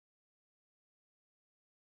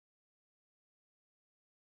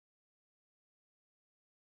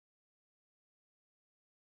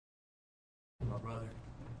brother.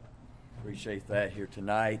 Appreciate that here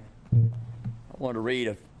tonight. I want to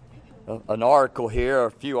read an article here,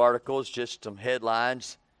 a few articles, just some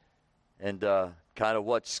headlines, and kind of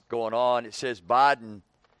what's going on. It says Biden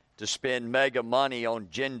to spend mega money on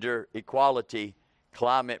gender equality,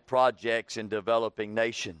 climate projects in developing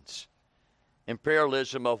nations.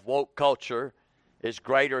 Imperialism of woke culture is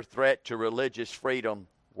greater threat to religious freedom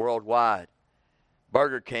worldwide.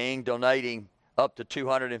 Burger King donating up to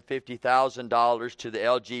 $250,000 to the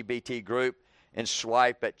LGBT group and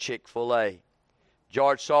swipe at Chick-fil-A.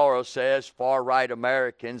 George Soros says far-right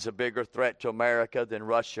Americans a bigger threat to America than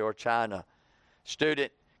Russia or China.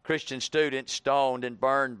 Christian students stoned and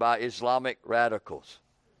burned by Islamic radicals.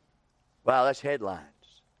 Wow, that's headlines.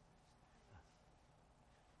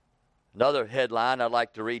 Another headline I'd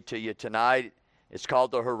like to read to you tonight. It's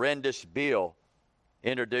called The Horrendous Bill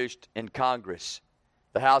introduced in Congress.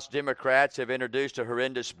 The House Democrats have introduced a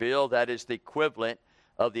horrendous bill that is the equivalent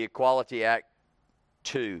of the Equality Act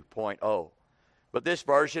 2.0. But this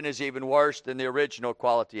version is even worse than the original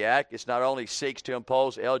Equality Act. It not only seeks to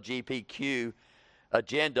impose LGBTQ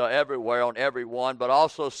agenda everywhere on everyone, but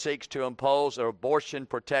also seeks to impose abortion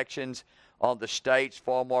protections on the states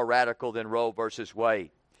far more radical than Roe versus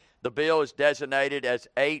Wade. The bill is designated as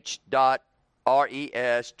H.RES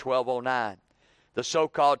 1209, the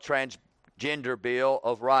so-called Transgender Bill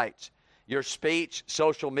of Rights. Your speech,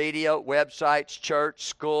 social media, websites, church,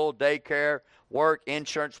 school, daycare, work,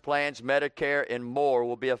 insurance plans, Medicare, and more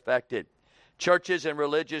will be affected. Churches and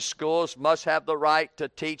religious schools must have the right to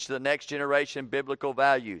teach the next generation biblical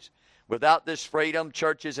values. Without this freedom,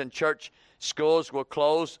 churches and church schools will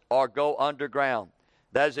close or go underground.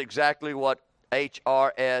 That is exactly what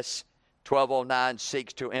HRS 1209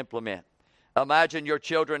 seeks to implement. Imagine your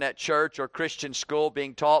children at church or Christian school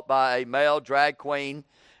being taught by a male drag queen,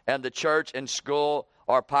 and the church and school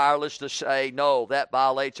are powerless to say, no, that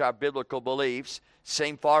violates our biblical beliefs.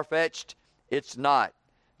 Seem far-fetched? It's not.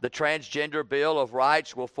 The Transgender Bill of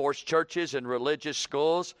Rights will force churches and religious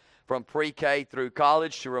schools from pre-K through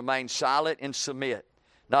college to remain silent and submit.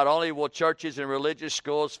 Not only will churches and religious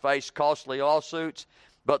schools face costly lawsuits,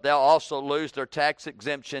 but they'll also lose their tax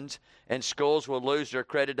exemptions, and schools will lose their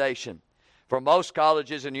accreditation. For most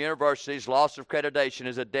colleges and universities, loss of accreditation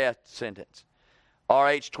is a death sentence.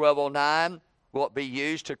 RH 1209 will be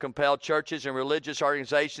used to compel churches and religious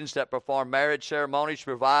organizations that perform marriage ceremonies to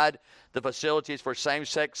provide the facilities for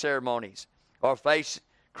same-sex ceremonies or face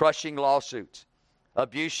crushing lawsuits.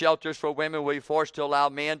 Abuse shelters for women will be forced to allow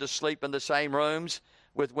men to sleep in the same rooms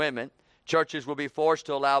with women. Churches will be forced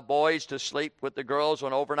to allow boys to sleep with the girls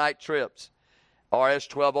on overnight trips. RS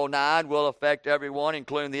 1209 will affect everyone,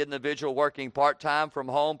 including the individual working part-time from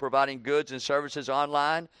home, providing goods and services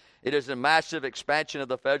online. It is a massive expansion of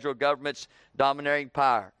the federal government's domineering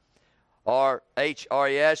power.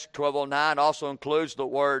 HRES 1209 also includes the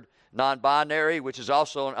word non-binary, which is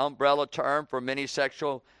also an umbrella term for many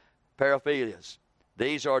sexual paraphilias.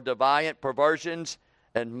 These are deviant perversions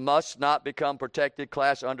and must not become protected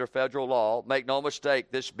class under federal law. Make no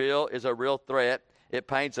mistake, this bill is a real threat. It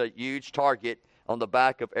paints a huge target on the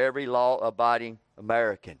back of every law-abiding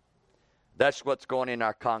American. That's what's going in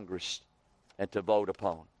our Congress and to vote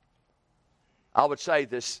upon. I would say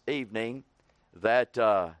this evening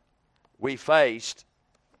that we faced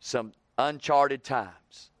some uncharted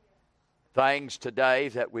times. Things today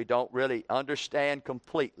that we don't really understand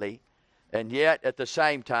completely, and yet at the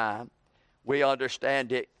same time, we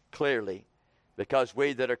understand it clearly because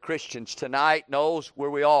we that are Christians tonight knows where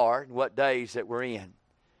we are and what days that we're in.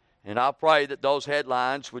 And I pray that those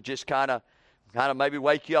headlines would just kind of maybe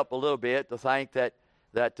wake you up a little bit to think that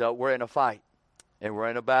we're in a fight and we're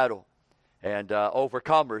in a battle. And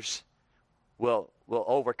overcomers will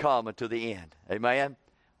overcome unto the end. Amen?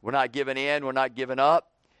 We're not giving in. We're not giving up.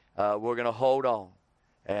 We're going to hold on.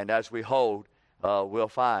 And as we hold, we'll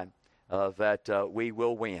find that we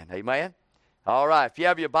will win. Amen? All right. If you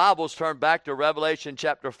have your Bibles, turn back to Revelation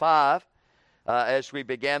chapter 5 as we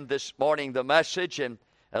begin this morning the message. And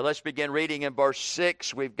let's begin reading in verse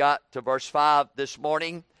 6. We've got to verse 5 this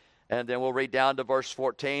morning, and then we'll read down to verse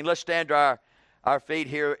 14. Let's stand to our feet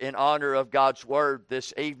here in honor of God's Word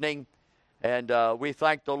this evening. And we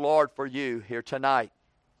thank the Lord for you here tonight.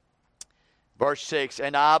 Verse 6,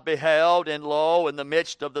 And I beheld, and lo, in the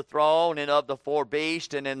midst of the throne and of the four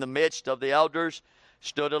beasts, and in the midst of the elders,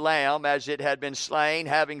 stood a lamb, as it had been slain,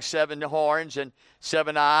 having 7 horns and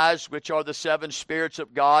 7 eyes, which are the 7 spirits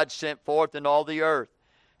of God sent forth in all the earth.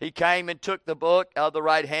 He came and took the book out of the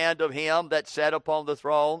right hand of him that sat upon the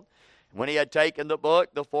throne. When he had taken the book,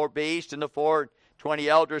 the 4 beasts and the 24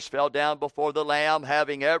 elders fell down before the Lamb,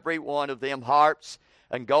 having every one of them harps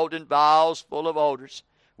and golden vials full of odors,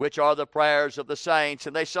 which are the prayers of the saints.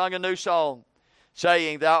 And they sung a new song,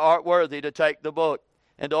 saying, Thou art worthy to take the book,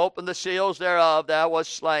 and to open the seals thereof. Thou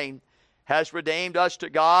wast slain, hast redeemed us to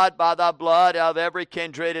God by thy blood out of every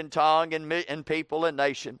kindred and tongue and people and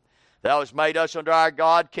nation. Thou hast made us unto our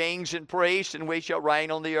God kings and priests, and we shall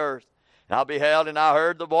reign on the earth. And I beheld, and I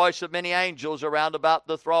heard the voice of many angels around about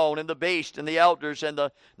the throne, and the beast, and the elders, and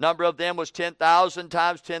the number of them was 10,000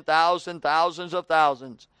 times 10,000, thousands of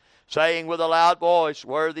thousands, saying with a loud voice,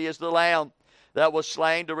 Worthy is the Lamb that was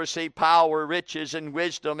slain to receive power, riches, and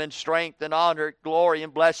wisdom, and strength, and honor, glory,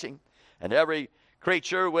 and blessing. And every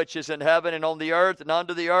creature which is in heaven and on the earth and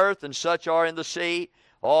under the earth, and such are in the sea,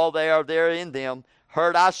 all they are there in them,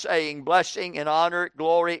 heard I saying, Blessing and honor,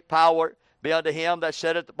 glory, power, be unto him that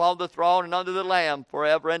sitteth upon the throne and unto the Lamb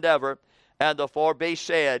forever and ever. And the four beasts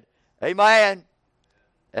said, Amen.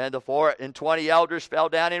 And the 24 elders fell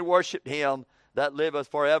down and worshipped him that liveth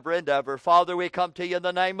forever and ever. Father, we come to you in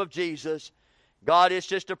the name of Jesus. God, it's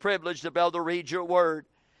just a privilege to be able to read your word.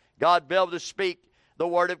 God, be able to speak the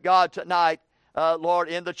word of God tonight, Lord,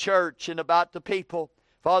 in the church and about the people.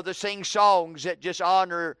 Father, sing songs that just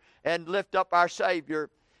honor and lift up our Savior.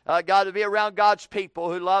 God, to be around God's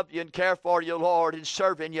people who love you and care for you, Lord, and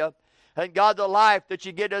serving you. And God, the life that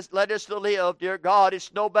you let us to live, dear God,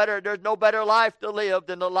 there's no better life to live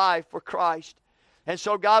than the life for Christ. And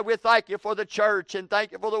so, God, we thank you for the church, and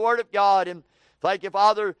thank you for the Word of God, and thank you,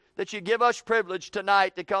 Father, that you give us privilege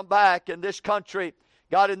tonight to come back in this country,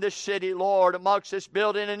 God, in this city, Lord, amongst this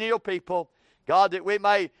building and your people. God, that we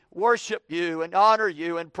may worship you and honor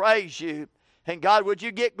you and praise you. And God, would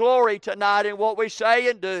you get glory tonight in what we say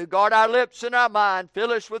and do? Guard our lips and our mind.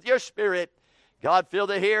 Fill us with your Spirit. God, fill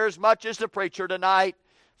the hearer as much as the preacher tonight.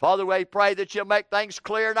 Father, we pray that you'll make things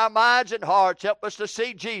clear in our minds and hearts. Help us to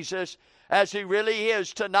see Jesus as he really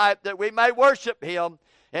is tonight, that we may worship him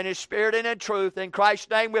in his spirit and in truth. In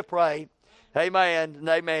Christ's name we pray. Amen and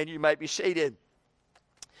amen. You may be seated.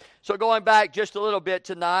 So going back just a little bit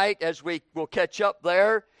tonight, as we will catch up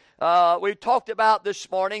there, we talked about this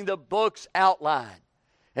morning the book's outline.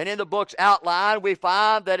 And in the book's outline, we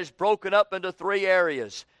find that it's broken up into three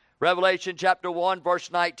areas. Revelation chapter 1,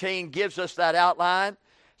 verse 19 gives us that outline. It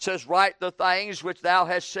says, Write the things which thou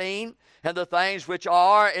hast seen, and the things which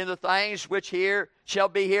are, and the things which here shall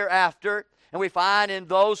be hereafter. And we find in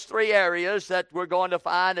those three areas that we're going to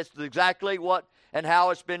find it's exactly what and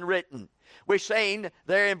how it's been written. We've seen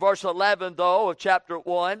there in verse 11, though, of chapter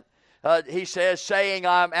 1, he says, saying,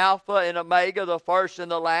 I am Alpha and Omega, the first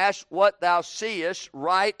and the last. What thou seest,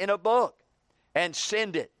 write in a book and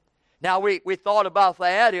send it. Now, we thought about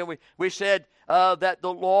that, and we said that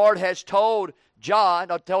the Lord has told John,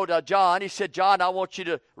 he said, John, I want you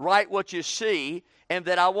to write what you see, and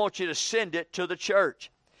that I want you to send it to the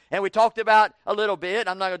church. And we talked about a little bit,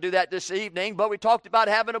 I'm not going to do that this evening, but we talked about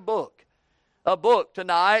having a book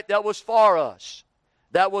tonight that was for us.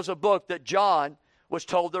 That was a book that John was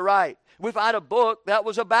told to write. We find a book that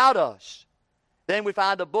was about us. Then we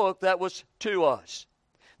find a book that was to us.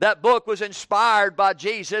 That book was inspired by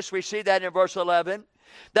Jesus. We see that in verse 11.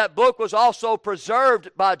 That book was also preserved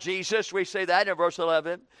by Jesus. We see that in verse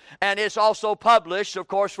 11. And it's also published. Of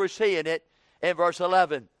course, we're seeing it in verse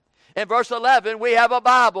 11. In verse 11, we have a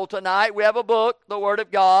Bible tonight. We have a book, the Word of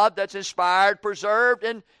God, that's inspired, preserved,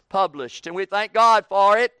 and published. And we thank God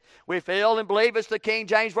for it. We feel and believe it's the King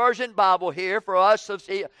James Version Bible here for us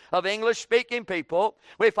of English-speaking people.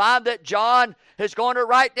 We find that John is going to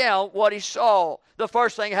write down what he saw. The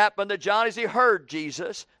first thing happened to John is he heard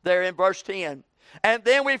Jesus there in verse 10. And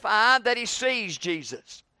then we find that he sees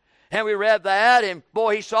Jesus. And we read that, and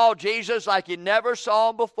boy, he saw Jesus like he never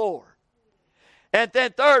saw him before. And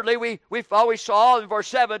then thirdly, we saw in verse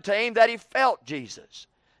 17 that he felt Jesus.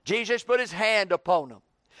 Jesus put his hand upon him.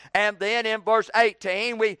 And then in verse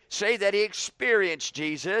 18, we see that he experienced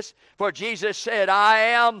Jesus. For Jesus said, I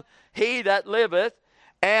am he that liveth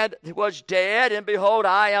and was dead, and behold,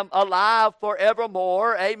 I am alive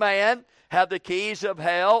forevermore. Amen. Have the keys of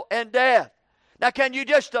hell and death. Now, can you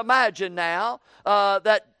just imagine now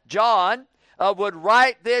that John would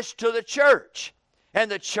write this to the church? And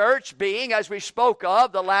the church being, as we spoke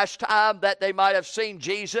of, the last time that they might have seen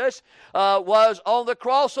Jesus was on the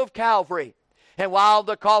cross of Calvary. And while on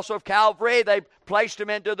the cross of Calvary, they placed him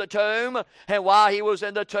into the tomb. And while he was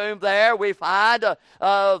in the tomb there, we find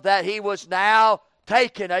that he was now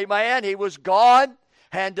taken. Amen. He was gone.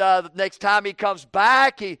 And the next time he comes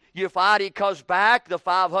back, you find he comes back, the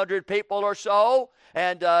 500 people or so.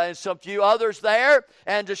 and some few others there.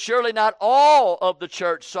 And surely not all of the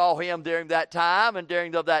church saw him during that time and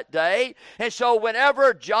during that day. And so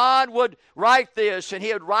whenever John would write this, and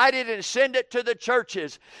he would write it and send it to the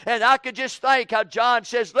churches, and I could just think how John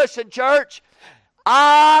says, listen, church,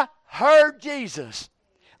 I heard Jesus.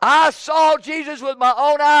 I saw Jesus with my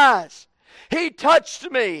own eyes. He touched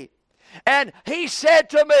me. And he said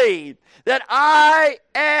to me that I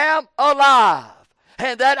am alive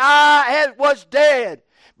and that I was dead,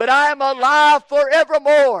 but I am alive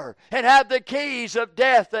forevermore and have the keys of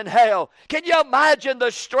death and hell. Can you imagine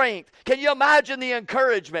the strength? Can you imagine the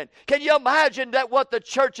encouragement? Can you imagine that what the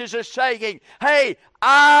churches are saying? Hey,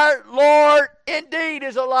 our Lord indeed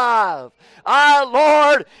is alive. Our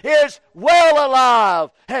Lord is well alive.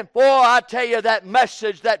 And boy, I tell you, that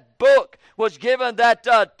message, that book was given that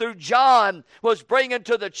through John was bringing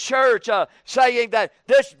to the church, saying that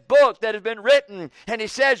this book that has been written, and he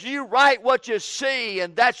says, you write what you see,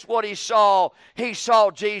 and that's what he saw. He saw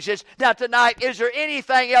Jesus. Now tonight, is there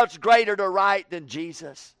anything else greater to write than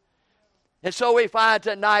Jesus? And so we find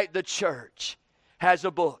tonight the church has a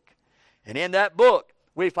book. And in that book,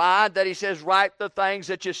 we find that he says, write the things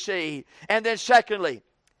that you see. And then secondly,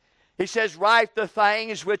 he says, write the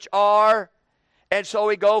things which are. And so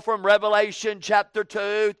we go from Revelation chapter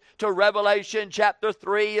 2 to Revelation chapter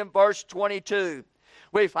 3 and verse 22.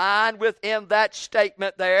 We find within that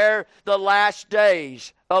statement there the last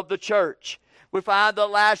days of the church. We find the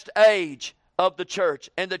last age of the church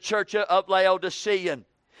and the church of Laodicea.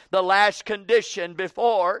 The last condition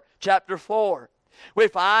before chapter 4. We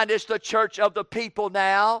find it's the church of the people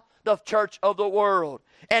now, the church of the world.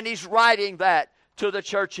 And he's writing that to the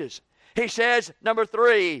churches. He says, number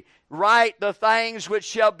 3, write the things which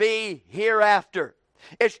shall be hereafter.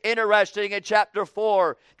 It's interesting in chapter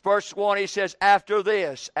 4, verse 1, he says, after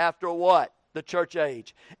this, after what? The church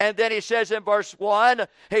age. And then he says in verse 1,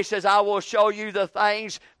 he says, I will show you the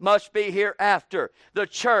things must be hereafter. The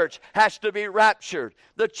church has to be raptured.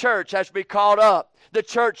 The church has to be caught up. The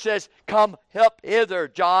church says, come up hither,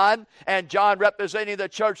 John. And John representing the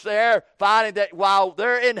church there, finding that while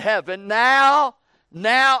they're in heaven now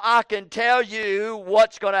I can tell you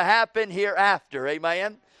what's going to happen hereafter.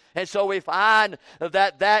 Amen? And so we find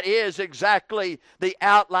that that is exactly the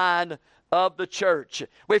outline of the church.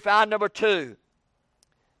 We found number 2.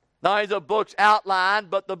 Not only the book's outline,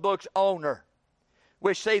 but the book's owner.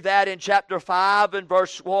 We see that in chapter 5 and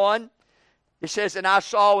verse 1. It says, and I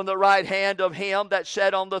saw in the right hand of him that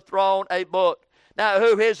sat on the throne a book. Now,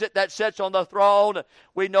 who is it that sits on the throne?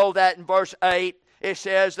 We know that in verse 8. It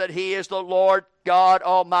says that he is the Lord God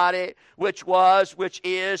Almighty, which was, which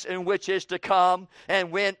is, and which is to come.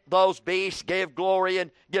 And when those beasts give glory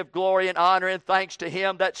and honor and thanks to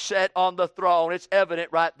him that sat on the throne. It's evident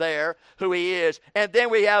right there who he is. And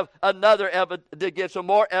then we have another to give some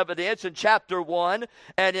more evidence in chapter 1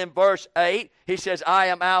 and in verse 8. He says, I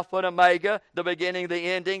am Alpha and Omega, the beginning, the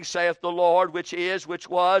ending, saith the Lord, which is, which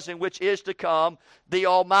was, and which is to come, the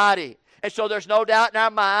Almighty. And so there's no doubt in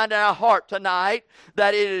our mind and our heart tonight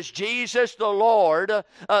that it is Jesus the Lord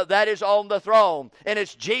that is on the throne. And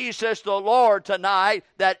it's Jesus the Lord tonight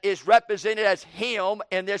that is represented as him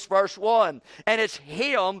in this verse 1. And it's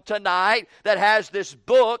him tonight that has this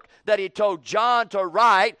book that he told John to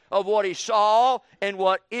write of what he saw and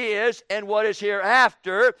what is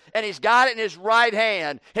hereafter. And he's got it in his right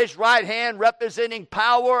hand. His right hand representing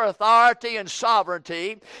power, authority, and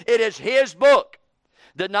sovereignty. It is his book.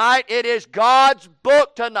 Tonight, it is God's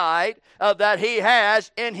book tonight that he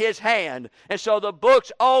has in his hand. And so the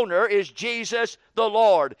book's owner is Jesus the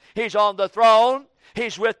Lord. He's on the throne,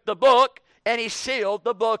 he's with the book, and he sealed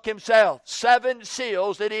the book himself. 7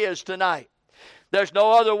 seals it is tonight. There's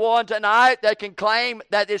no other one tonight that can claim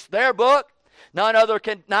that it's their book. None other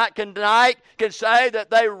can say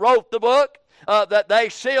that they wrote the book, that they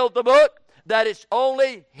sealed the book. That it's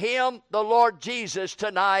only him, the Lord Jesus,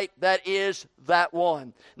 tonight that is that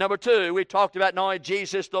one. Number 2, we talked about not only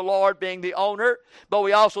Jesus, the Lord, being the owner, but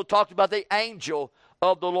we also talked about the angel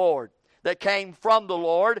of the Lord that came from the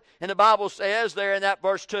Lord. And the Bible says there in that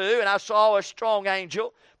verse 2, and I saw a strong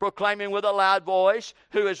angel proclaiming with a loud voice,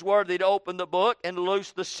 who is worthy to open the book and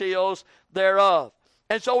loose the seals thereof.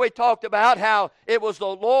 And so we talked about how it was the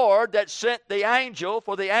Lord that sent the angel,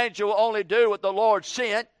 for the angel will only do what the Lord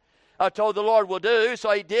sent. Told the Lord will do, so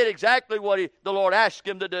he did exactly what the Lord asked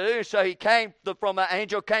him to do. So he came from an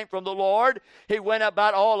angel, came from the Lord. He went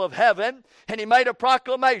about all of heaven, and he made a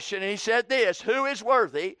proclamation, and he said this, who is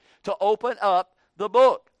worthy to open up the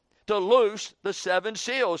book, to loose the 7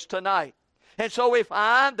 seals tonight? And so we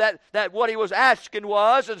find that what he was asking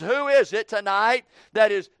is who is it tonight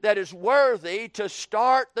that is worthy to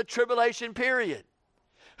start the tribulation period?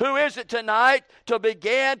 Who is it tonight to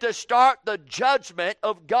begin to start the judgment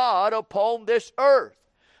of God upon this earth?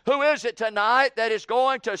 Who is it tonight that is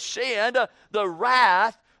going to send the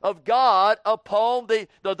wrath of God upon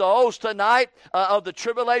those tonight of the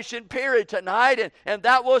tribulation period tonight? And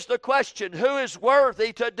that was the question. Who is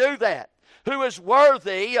worthy to do that? Who is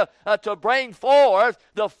worthy to bring forth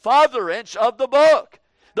the furtherance of the book?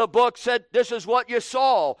 The book said, this is what you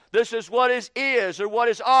saw. This is what is or what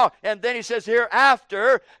is are. And then he says,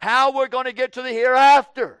 hereafter, how we're going to get to the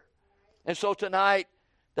hereafter. And so tonight,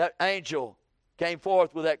 that angel came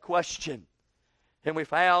forth with that question. And we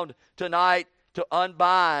found tonight to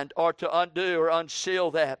unbind or to undo or unseal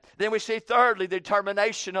that. Then we see thirdly, the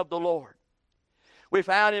determination of the Lord. We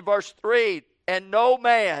found in verse 3, and no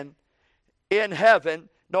man in heaven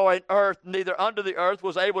nor in earth, neither under the earth,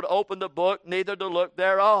 was able to open the book, neither to look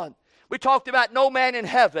thereon. We talked about no man in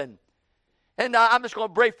heaven. And I'm just going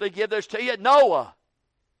to briefly give this to you. Noah,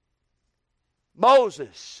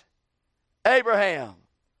 Moses, Abraham,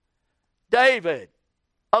 David,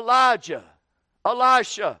 Elijah,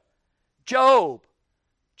 Elisha, Job,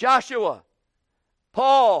 Joshua,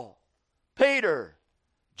 Paul, Peter,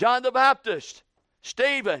 John the Baptist,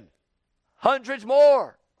 Stephen, hundreds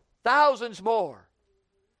more, thousands more.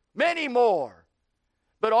 Many more.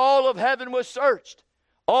 But all of heaven was searched.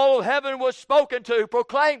 All of heaven was spoken to,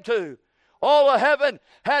 proclaimed to. All of heaven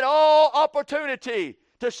had all opportunity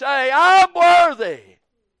to say, I'm worthy.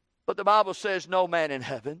 But the Bible says no man in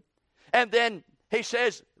heaven. And then he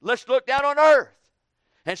says, let's look down on earth.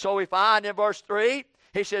 And so we find in verse 3,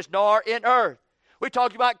 he says, nor in earth. We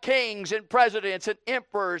talked about kings and presidents and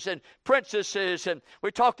emperors and princesses. And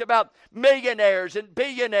we talked about millionaires and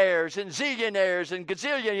billionaires and zillionaires and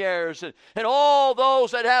gazillionaires and all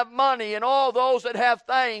those that have money and all those that have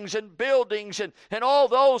things and buildings and all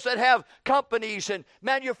those that have companies and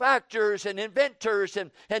manufacturers and inventors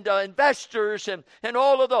and investors and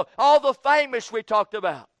all the famous we talked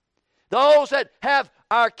about. Those that have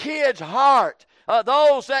our kids' heart.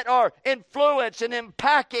 Those that are influencing and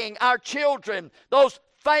impacting our children, those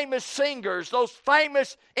famous singers, those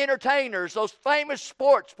famous entertainers, those famous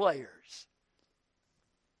sports players.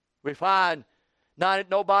 We find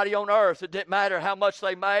nobody on earth. It didn't matter how much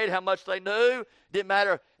they made, how much they knew. It didn't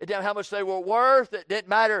matter how much they were worth. It didn't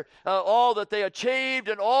matter all that they achieved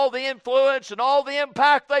and all the influence and all the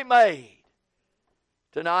impact they made.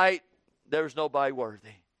 Tonight, there's nobody worthy.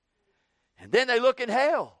 And then they look in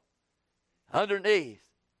hell. Underneath.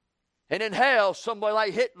 And in hell, somebody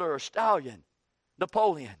like Hitler or Stalin,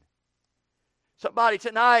 Napoleon. Somebody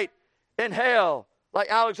tonight in hell like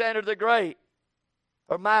Alexander the Great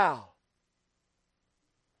or Mao.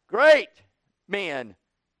 Great men.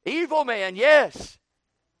 Evil men, yes.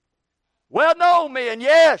 Well-known men,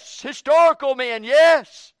 yes. Historical men,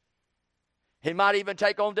 yes. He might even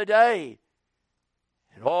take on today.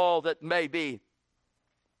 And all that may be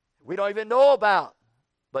we don't even know about.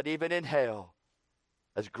 But even in hell,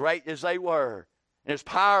 as great as they were, and as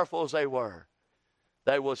powerful as they were,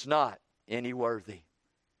 there was not any worthy.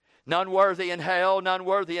 None worthy in hell, none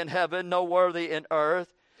worthy in heaven, no worthy in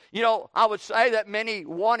earth. You know, I would say that many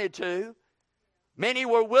wanted to, many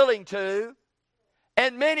were willing to,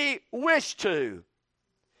 and many wished to.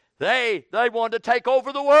 They wanted to take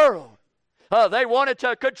over the world. They wanted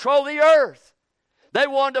to control the earth. They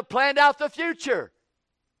wanted to plan out the future.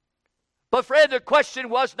 But friend, the question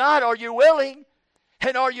was not, are you willing,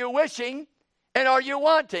 and are you wishing, and are you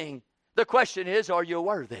wanting? The question is, are you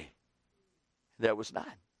worthy? There was none.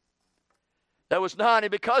 There was none,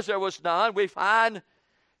 and because there was none, we find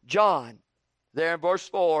John there in verse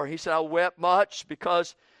 4. He said, I wept much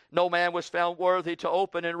because no man was found worthy to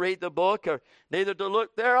open and read the book, or neither to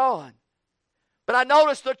look thereon. But I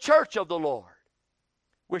noticed the church of the Lord.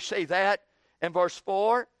 We see that in verse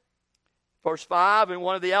 4. Verse 5, and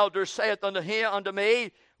one of the elders saith unto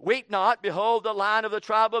me, weep not, behold, the Lion of the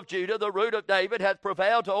tribe of Judah, the root of David, hath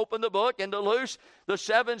prevailed to open the book and to loose the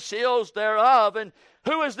 7 seals thereof. And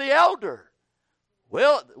who is the elder?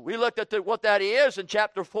 Well, we looked at what that is in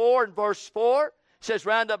chapter 4 and verse 4. It says,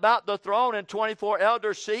 round about the throne and 24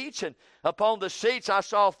 elder seats, and upon the seats I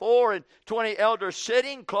saw 24 elders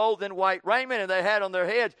sitting, clothed in white raiment, and they had on their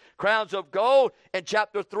heads crowns of gold. In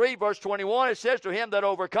chapter 3, verse 21, it says, to him that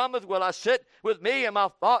overcometh will I sit with me in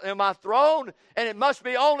my throne, and it must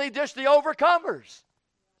be only just the overcomers.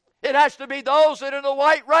 It has to be those that are in the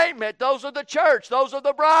white raiment. Those are the church. Those are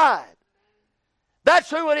the bride.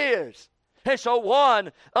 That's who it is. And so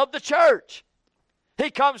one of the church, he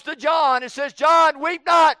comes to John and says, John, weep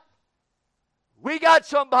not. We got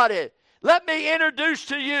somebody. Let me introduce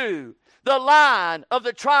to you the Lion of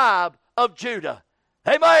the tribe of Judah.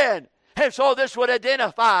 Amen. And so this would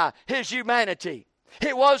identify his humanity.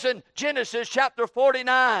 It was in Genesis chapter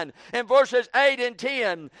 49 and verses 8 and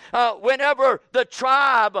 10. Whenever the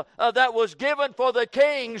tribe that was given for the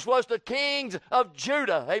kings was the kings of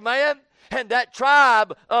Judah. Amen? And that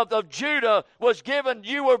tribe of Judah was given,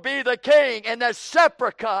 you will be the king, and the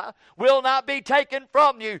sepulchre will not be taken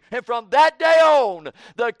from you. And from that day on,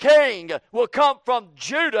 the king will come from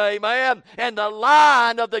Judah, amen. And the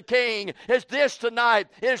line of the king is this tonight,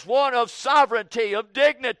 is one of sovereignty, of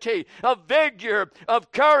dignity, of vigor,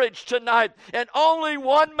 of courage tonight. And only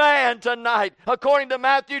one man tonight, according to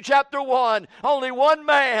Matthew chapter 1, only one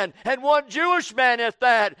man, and one Jewish man at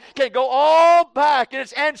that, can go all back in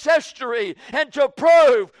its ancestry and to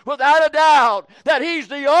prove without a doubt that he's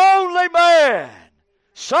the only man,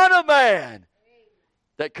 Son of Man,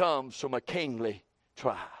 that comes from a kingly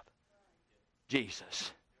tribe.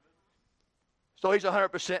 Jesus. So he's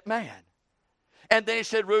 100% man. And then he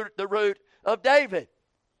said the root of David.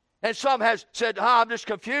 And some has said, I'm just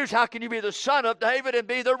confused. How can you be the son of David and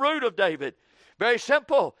be the root of David? Very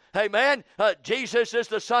simple. Amen. Jesus is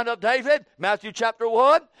the son of David, Matthew chapter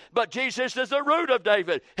 1. But Jesus is the root of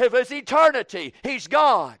David. Of his eternity, he's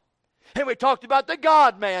God. And we talked about the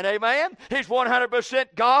God-man, amen? He's 100%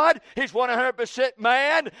 God. He's 100%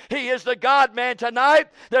 man. He is the God-man tonight.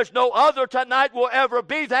 There's no other tonight will ever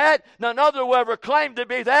be that. None other will ever claim to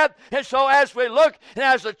be that. And so as we look, and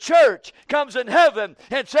as the church comes in heaven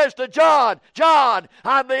and says to John, John,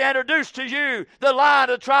 I'm to introduce to you the Lion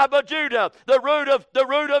of the tribe of Judah, the root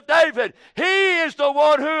of David. He is the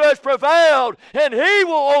one who has prevailed, and he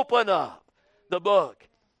will open up the book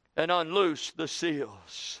and unloose the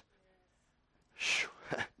seals.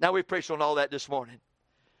 Now we preached on all that this morning.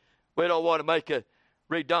 We don't want to make it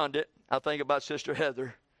redundant. I think about Sister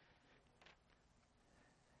Heather.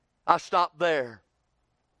 I stopped there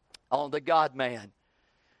on the God-man.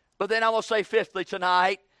 But then I will say fifthly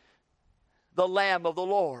tonight, the Lamb of the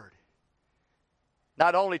Lord.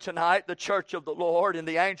 Not only tonight, the church of the Lord and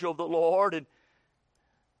the angel of the Lord and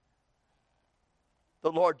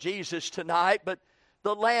the Lord Jesus tonight, but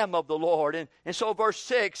the Lamb of the Lord. And so verse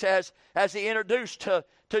 6, as he introduced to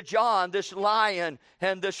John this lion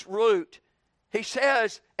and this root, he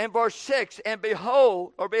says in verse 6, and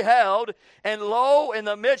behold, or beheld, and lo, in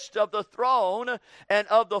the midst of the throne and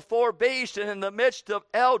of the four beasts and in the midst of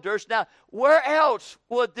elders. Now, where else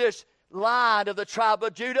would this Lion of the tribe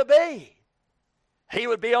of Judah be? He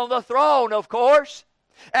would be on the throne, of course,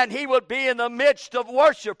 and he would be in the midst of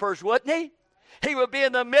worshipers, wouldn't he? He would be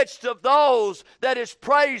in the midst of those that is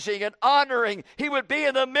praising and honoring. He would be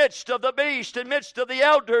in the midst of the beast, in the midst of the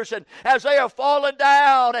elders. And as they are falling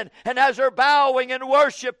down and as they're bowing and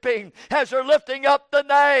worshiping, as they're lifting up the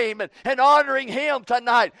name and honoring him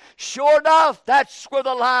tonight, sure enough, that's where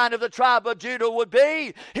the Lion of the tribe of Judah would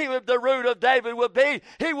be. He would, the root of David would be.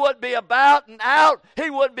 He wouldn't be about and out. He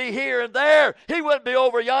wouldn't be here and there. He wouldn't be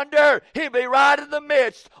over yonder. He'd be right in the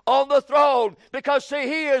midst on the throne. Because see,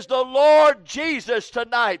 he is the Lord Jesus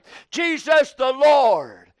tonight. Jesus the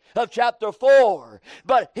Lord of chapter 4.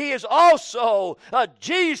 But he is also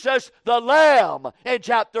Jesus the Lamb in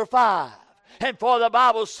chapter 5. And for the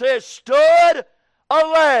Bible says, stood a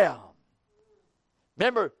lamb.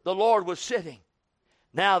 Remember, the Lord was sitting.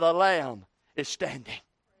 Now the Lamb is standing.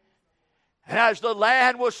 And as the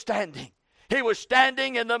Lamb was standing, he was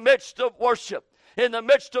standing in the midst of worship, in the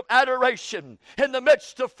midst of adoration, in the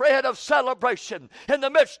midst of fret of celebration, in the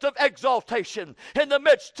midst of exaltation, in the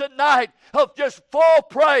midst tonight of just full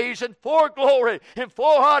praise and full glory and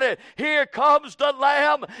full honor. Here comes the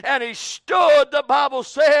Lamb, and he stood, the Bible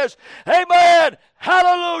says, amen,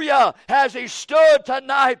 hallelujah, as he stood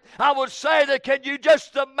tonight. I would say that, can you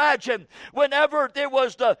just imagine whenever there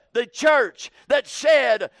was the church that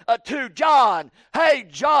said to John, hey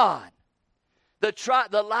John,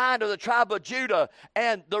 the Lion of the tribe of Judah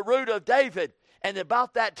and the root of David. And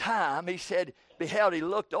about that time, he said, beheld, he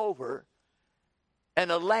looked over,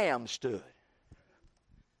 and a lamb stood.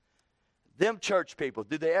 Them church people,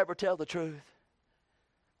 do they ever tell the truth?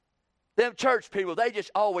 Them church people, they just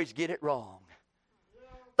always get it wrong.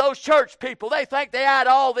 Those church people, they think they had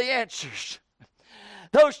all the answers.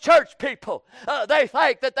 Those church people, they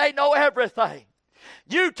think that they know everything.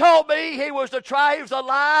 You told me he was the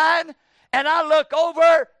lion, and I look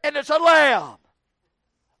over, and it's a lamb.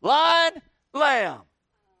 Lion, lamb.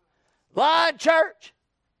 Lion, church.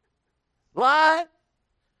 Lion,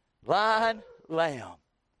 lamb.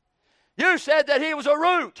 You said that he was a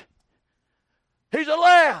root. He's a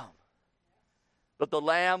lamb. But the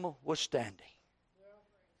lamb was standing.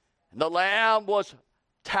 And the lamb was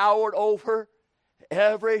towered over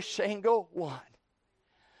every single one.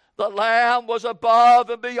 The Lamb was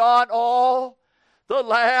above and beyond all. The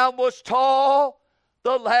Lamb was tall.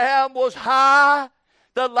 The Lamb was high.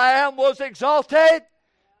 The Lamb was exalted.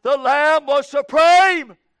 The Lamb was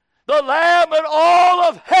supreme. The Lamb and all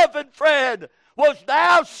of heaven, friend, was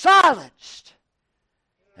now silenced.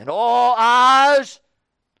 And all eyes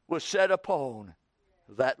were set upon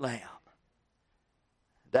that Lamb.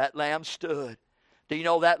 That Lamb stood. Do you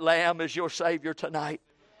know that Lamb is your Savior tonight?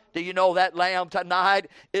 Do you know that Lamb tonight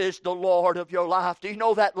is the Lord of your life? Do you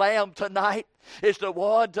know that Lamb tonight is the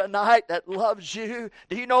one tonight that loves you?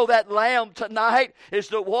 Do you know that Lamb tonight is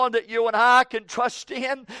the one that you and I can trust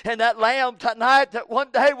in? And that Lamb tonight that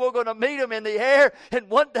one day we're going to meet Him in the air, and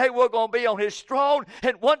one day we're going to be on His throne,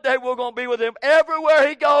 and one day we're going to be with Him. Everywhere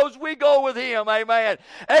He goes, we go with Him. Amen.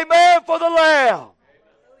 Amen for the Lamb.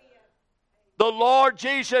 The Lord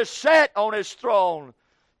Jesus sat on His throne,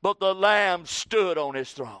 but the Lamb stood on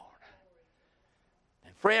His throne.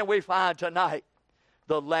 And friend, we find tonight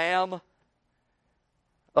the Lamb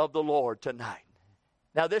of the Lord tonight.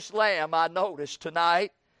 Now this Lamb, I noticed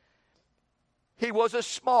tonight, He was a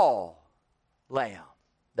small lamb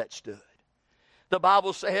that stood. The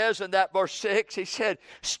Bible says in that verse 6, He said,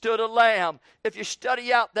 stood a lamb. If you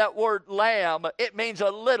study out that word lamb, it means a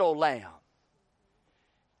little lamb.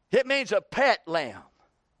 It means a pet lamb.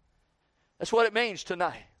 That's what it means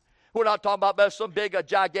tonight. We're not talking about some big,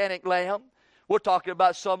 gigantic lamb. We're talking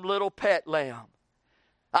about some little pet lamb.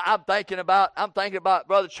 I'm thinking about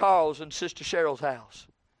Brother Charles and Sister Cheryl's house.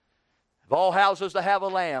 Of all houses to have a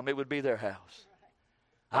lamb, it would be their house.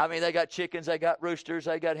 I mean, they got chickens, they got roosters,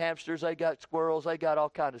 they got hamsters, they got squirrels, they got all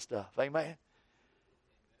kind of stuff. Amen.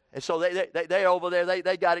 And so they over there,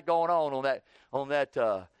 they got it going on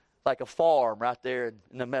that like a farm right there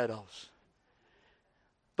in the meadows.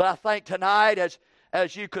 But I think tonight,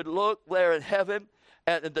 as you could look there in heaven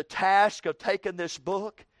at the task of taking this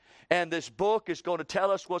book, and this book is going to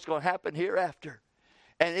tell us what's going to happen hereafter.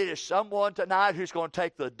 And it is someone tonight who's going to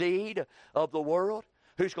take the deed of the world,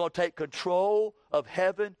 who's going to take control of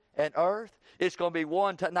heaven and earth. It's going to be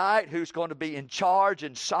one tonight who's going to be in charge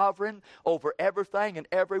and sovereign over everything and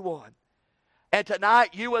everyone. And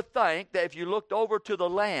tonight you would think that if you looked over to the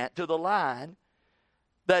line,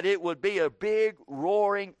 that it would be a big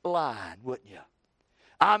roaring lion, wouldn't you?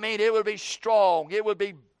 I mean, it would be strong. It would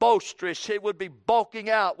be boisterous. It would be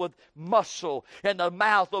bulking out with muscle. And the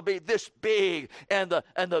mouth will be this big. And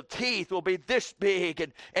the teeth will be this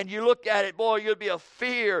big. And you look at it, boy, you'd be a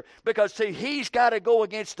fear. Because, see, he's got to go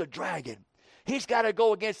against the dragon. He's got to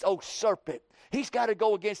go against old serpent. He's got to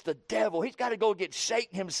go against the devil. He's got to go against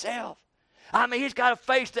Satan himself. I mean, he's got to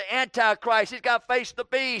face the Antichrist. He's got to face the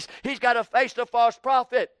beast. He's got to face the false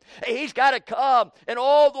prophet. He's got to come, and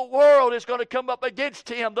all the world is going to come up against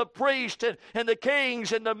him. The priests and the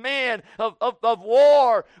kings and the men of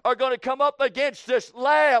war are going to come up against this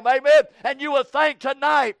Lamb. Amen. And you will think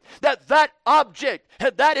tonight that object,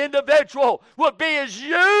 that individual will be as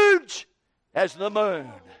huge as the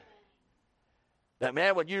moon. That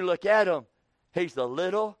man, when you look at him, he's the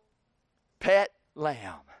little pet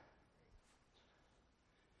lamb.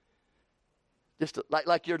 Just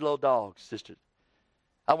like your little dogs, sister.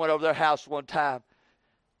 I went over their house one time.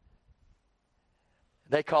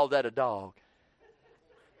 They called that a dog.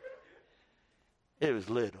 It was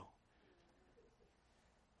little.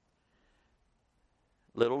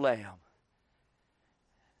 Little lamb.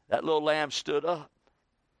 That little lamb stood up.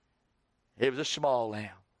 It was a small lamb.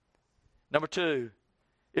 Number 2,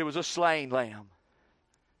 it was a slain lamb.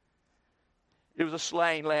 It was a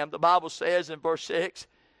slain lamb. The Bible says in verse 6,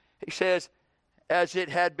 He says, as it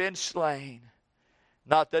had been slain.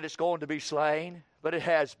 Not that it's going to be slain, but it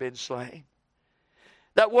has been slain.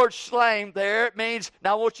 That word slain there, it means,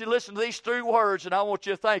 now I want you to listen to these 3 words, and I want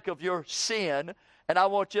you to think of your sin, and I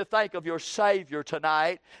want you to think of your Savior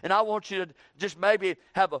tonight, and I want you to just maybe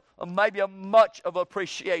have a much of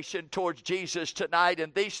appreciation towards Jesus tonight,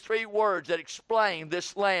 and these 3 words that explain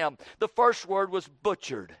this lamb. The first word was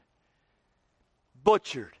butchered.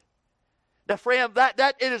 Butchered. Now friend,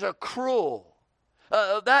 that it is a cruel,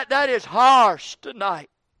 that is harsh tonight.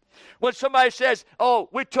 When somebody says, oh,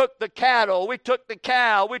 we took the cattle, we took the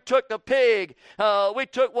cow, we took the pig, we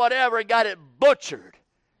took whatever and got it butchered.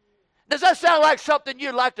 Does that sound like something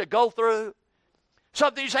you'd like to go through?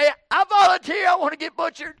 Something you say, I volunteer, I want to get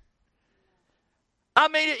butchered. I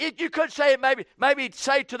mean, you could say maybe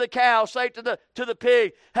say to the cow, say to the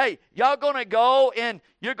pig, hey, y'all going to go and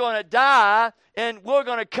you're going to die and we're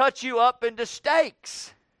going to cut you up into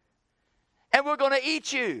steaks. And we're going to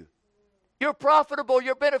eat you. You're profitable.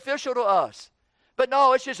 You're beneficial to us. But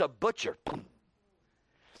no, it's just a butcher.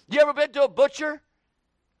 You ever been to a butcher?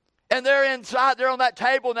 And they're inside, they're on that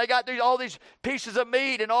table, and they got all these pieces of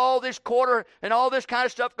meat and all this quarter and all this kind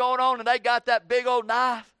of stuff going on, and they got that big old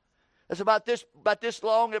knife that's about this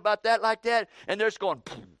long and about that like that, and they're just going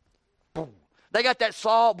boom, boom. They got that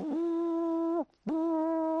saw. Boom,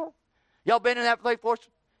 boom. Y'all been in that place before?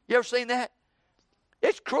 You ever seen that?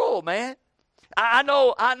 It's cruel, man. I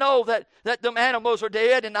know that them animals are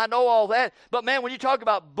dead, and I know all that. But, man, when you talk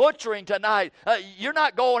about butchering tonight, you're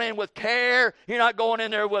not going in with care. You're not going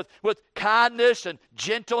in there with kindness and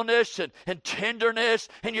gentleness and tenderness.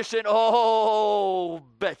 And you're saying, oh,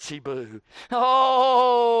 Betsy Boo.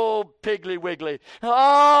 Oh, Piggly Wiggly.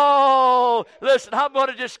 Oh, listen, I'm going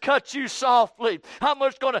to just cut you softly. I'm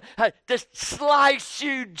just going to just slice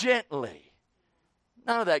you gently.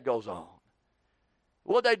 None of that goes on.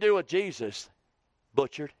 What they do with Jesus?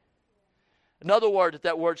 Butchered. Another word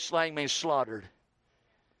that word slang means slaughtered.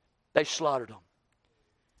 They slaughtered them.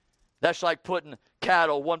 That's like putting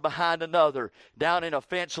cattle one behind another down in a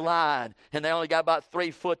fence line, and they only got about 3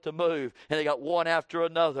 foot to move, and they got one after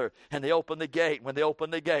another, and they open the gate. When they open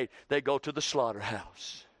the gate, they go to the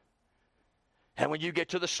slaughterhouse. And when you get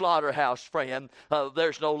to the slaughterhouse, friend,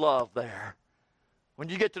 there's no love there. When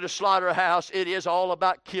you get to the slaughterhouse, it is all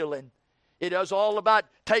about killing. It is all about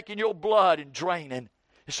taking your blood and draining.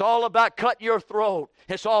 It's all about cutting your throat.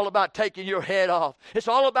 It's all about taking your head off. It's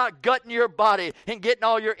all about gutting your body and getting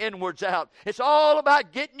all your inwards out. It's all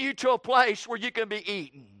about getting you to a place where you can be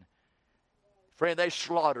eaten. Friend, they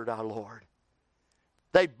slaughtered our Lord.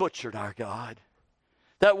 They butchered our God.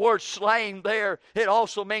 That word slain there, it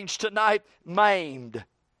also means tonight maimed.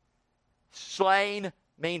 Slain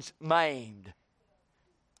means maimed.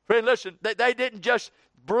 Friend, listen, they didn't just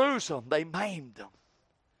bruise them, they maimed them.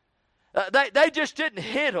 They just didn't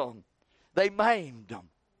hit them, they maimed them.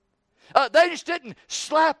 They just didn't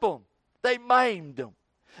slap them, they maimed them.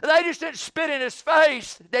 They just didn't spit in his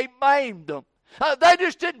face, they maimed him. They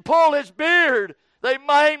just didn't pull his beard, they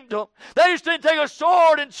maimed him. They just didn't take a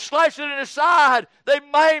sword and slice it in his side, they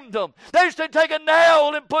maimed him. They just didn't take a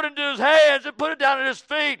nail and put it into his hands and put it down at his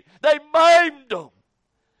feet, they maimed him.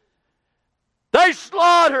 They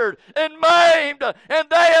slaughtered and maimed, and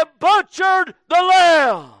they have butchered the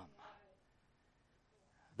lamb.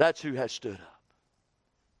 That's who has stood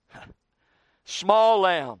up. Small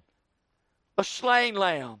lamb, a slain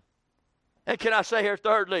lamb. And can I say here,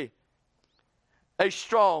 thirdly, a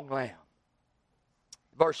strong lamb.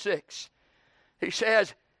 Verse 6, he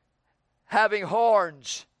says, having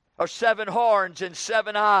horns, or 7 horns and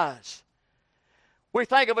 7 eyes. We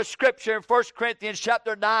think of a scripture in 1 Corinthians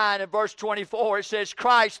chapter 9 and verse 24. It says,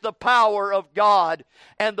 Christ, the power of God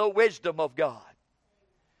and the wisdom of God.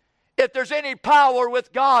 If there's any power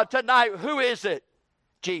with God tonight, who is it?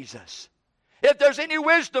 Jesus. If there's any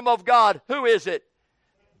wisdom of God, who is it?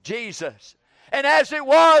 Jesus. And as it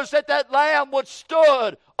was that Lamb was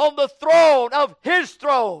stood on the throne of his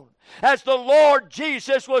throne, as the Lord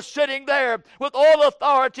Jesus was sitting there with all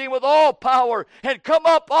authority and with all power, and come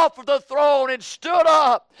up off of the throne and stood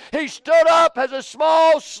up. He stood up as a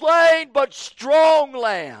small, slain, but strong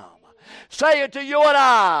lamb, saying to you and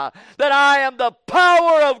I that I am the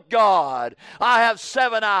power of God. I have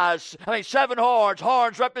 7 eyes, 7 horns,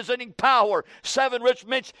 horns representing power, 7 which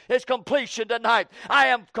means its completion tonight. I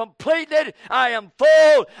am completed, I am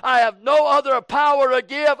full, I have no other power to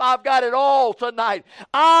give, I've got it all tonight.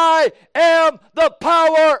 I am the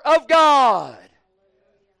power of God.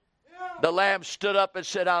 The Lamb stood up and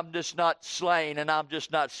said, I'm just not slain and I'm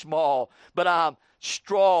just not small, but I'm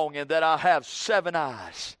strong in that I have 7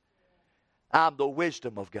 eyes. I'm the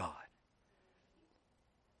wisdom of God.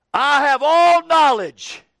 I have all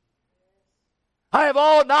knowledge. I have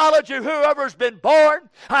all knowledge of whoever's been born.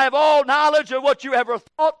 I have all knowledge of what you ever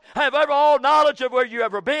thought. I have all knowledge of where you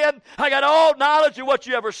ever been. I got all knowledge of what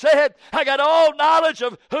you ever said. I got all knowledge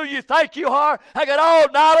of who you think you are. I got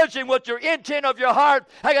all knowledge in what your intent of your heart.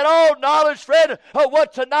 I got all knowledge, friend, of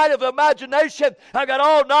what tonight of imagination. I got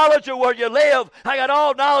all knowledge of where you live. I got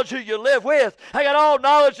all knowledge who you live with. I got all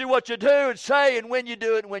knowledge of what you do and say and when you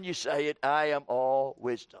do it and when you say it. I am all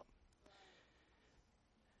wisdom.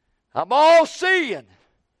 I'm all seeing.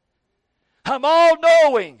 I'm all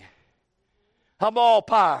knowing. I'm all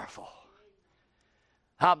powerful.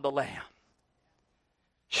 I'm the Lamb.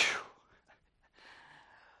 Whew.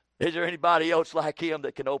 Is there anybody else like him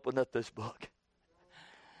that can open up this book?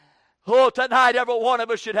 Oh, tonight every one of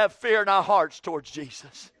us should have fear in our hearts towards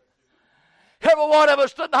Jesus. Every one of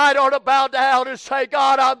us tonight ought to bow down and say,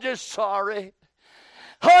 God, I'm just sorry.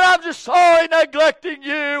 Lord, I'm just sorry neglecting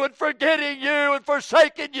you and forgetting you and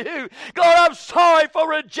forsaking you. God, I'm sorry for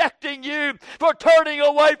rejecting you, for turning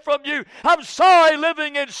away from you. I'm sorry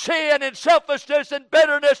living in sin and selfishness and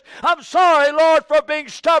bitterness. I'm sorry, Lord, for being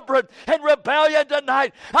stubborn and rebellion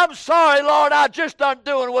tonight. I'm sorry, Lord, I just aren't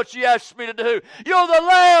doing what you asked me to do. You're the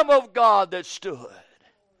Lamb of God that stood.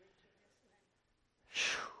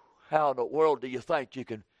 Whew. How in the world do you think you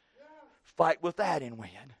can fight with that and win?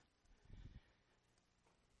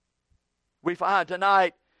 We find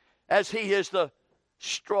tonight, as He is the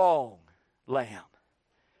strong Lamb,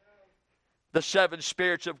 the seven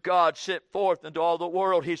spirits of God sent forth into all the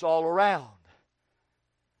world, He's all around.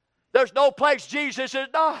 There's no place Jesus is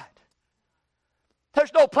not.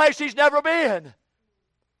 There's no place He's never been.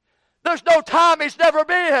 There's no time He's never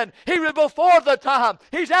been. He was before the time.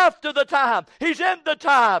 He's after the time. He's in the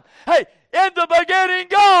time. Hey, in the beginning,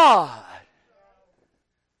 God.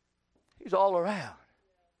 He's all around.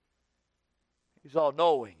 He's all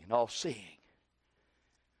knowing and all seeing.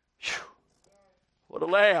 Whew. What a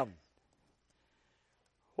lamb.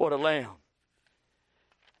 What a lamb.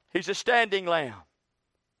 He's a standing lamb.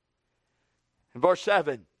 In verse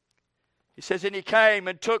 7, he says, and He came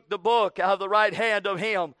and took the book out of the right hand of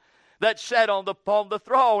Him that sat on the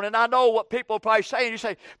throne. And I know what people are probably saying. You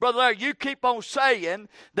say, Brother Larry, you keep on saying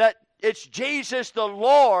that it's Jesus the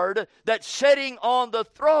Lord that's sitting on the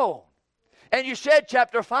throne. And you said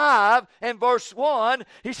chapter 5 and verse 1,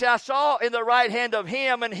 He said, I saw in the right hand of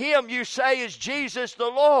Him, and Him you say is Jesus the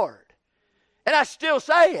Lord. And I still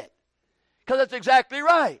say it, because that's exactly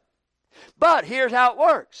right. But here's how it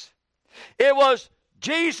works. It was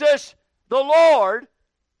Jesus the Lord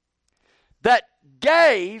that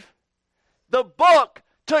gave the book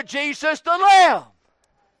to Jesus the Lamb.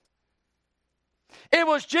 It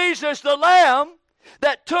was Jesus the Lamb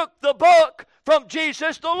that took the book from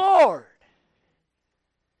Jesus the Lord.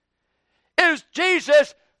 It was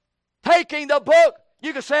Jesus taking the book.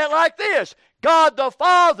 You can say it like this. God the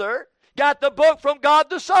Father got the book from God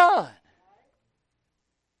the Son.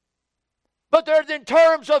 But they're in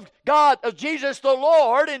terms of God, of Jesus the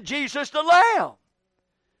Lord and Jesus the Lamb.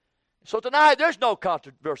 So tonight, there's no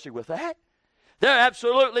controversy with that. They're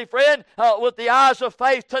absolutely, friend, with the eyes of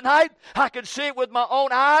faith tonight. I can see it with my own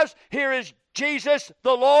eyes. Here is Jesus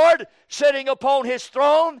the Lord sitting upon His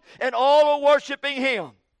throne, and all are worshiping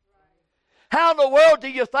Him. How in the world do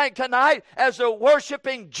you think tonight, as they're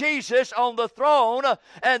worshiping Jesus on the throne,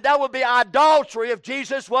 and that would be idolatry if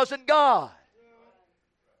Jesus wasn't God?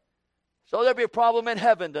 So there'd be a problem in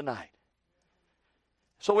heaven tonight.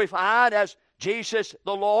 So we find as Jesus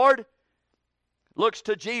the Lord looks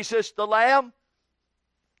to Jesus the Lamb,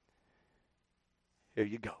 here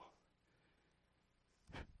you go.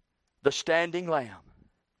 The standing Lamb.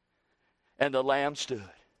 And the Lamb stood.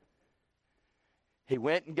 He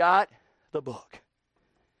went and got the book.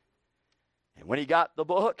 And when He got the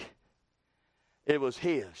book, it was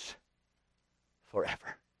His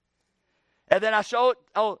forever. And then I saw,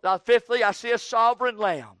 fifthly, I see a sovereign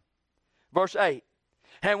Lamb. Verse 8.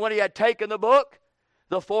 And when He had taken the book,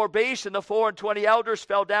 the 4 beasts and the 24 elders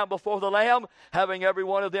fell down before the Lamb, having every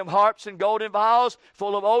one of them harps and golden vials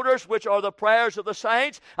full of odors, which are the prayers of the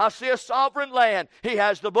saints. I see a sovereign Lamb. He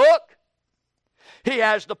has the book, He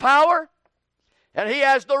has the power, and He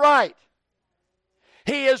has the right.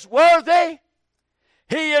 He is worthy,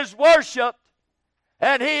 He is worshiped,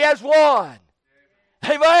 and He has won.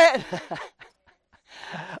 Amen?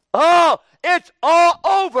 Oh, it's all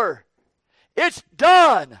over. It's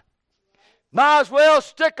done. Might as well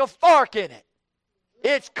stick a fork in it.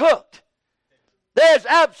 It's cooked. There's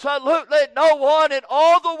absolutely no one in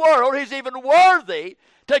all the world who's even worthy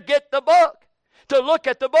to get the book, to look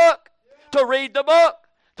at the book, to read the book,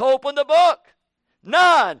 to open the book.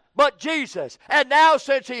 None but Jesus. And now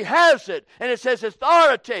since He has it, and it says His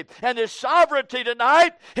authority and His sovereignty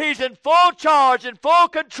tonight, He's in full charge, in full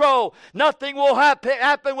control. Nothing will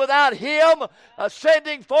happen without Him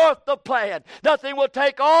sending forth the plan. Nothing will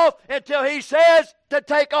take off until He says to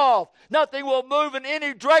take off. Nothing will move in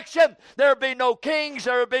any direction. There will be no kings,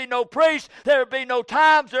 there will be no priests, there will be no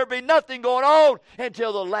times, there will be nothing going on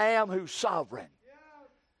until the Lamb who's sovereign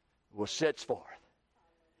will sit forth.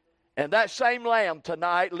 And that same Lamb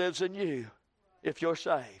tonight lives in you if you're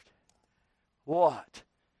saved. What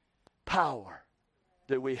power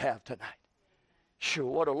do we have tonight? Sure,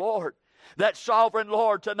 what a Lord. That sovereign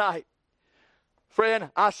Lord tonight. Friend,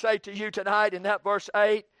 I say to you tonight in that verse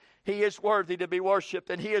 8, He is worthy to be worshiped,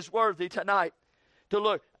 and He is worthy tonight to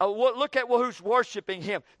look. Look at who's worshiping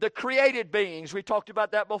Him. The created beings, we talked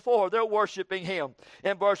about that before, they're worshiping Him.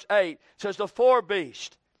 In verse 8, it says the 4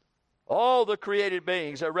 beasts. All the created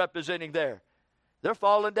beings are representing there. They're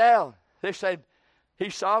falling down. They're saying,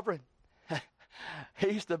 He's sovereign.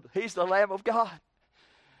 He's the Lamb of God.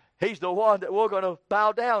 He's the one that we're going to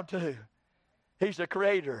bow down to. He's the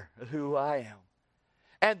creator of who I am.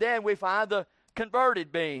 And then we find the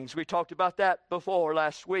converted beings. We talked about that before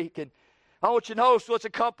last week. And I want you to notice what's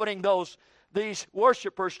accompanying these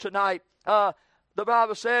worshipers tonight. The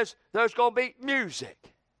Bible says there's going to be music.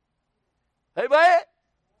 Amen?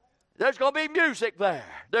 There's going to be music there.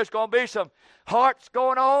 There's going to be some harps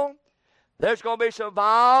going on. There's going to be some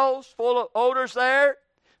vials full of odors there,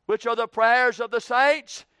 which are the prayers of the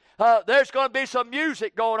saints. There's going to be some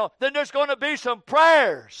music going on. Then there's going to be some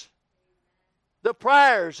prayers. The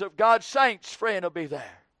prayers of God's saints, friend, will be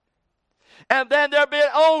there. And then there'll be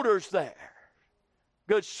odors there.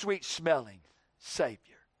 Good, sweet smelling Savior.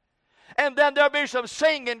 And then there'll be some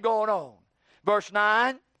singing going on. Verse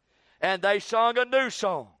 9, and they sung a new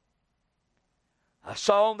song. A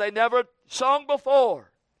song they never sung before.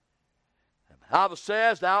 The Bible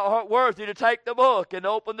says, Thou art worthy to take the book and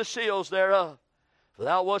open the seals thereof. For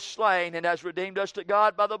thou wast slain and hast redeemed us to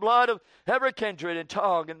God by the blood of every kindred and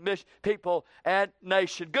tongue and people and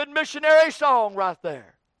nation. Good missionary song right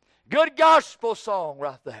there. Good gospel song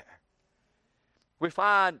right there. We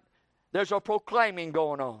find there's a proclaiming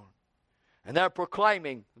going on. And they're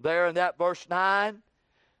proclaiming there in that verse 9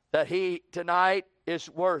 that He tonight is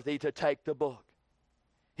worthy to take the book.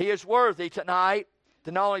 He is worthy tonight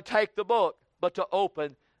to not only take the book, but to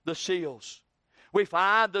open the seals. We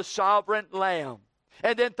find the sovereign Lamb.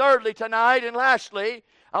 And then thirdly tonight and lastly,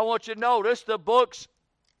 I want you to notice the book's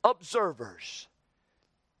observers.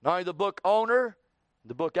 Not only the book owner,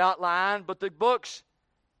 the book outline, but the book's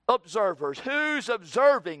observers. Who's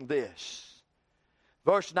observing this?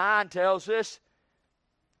 Verse 9 tells us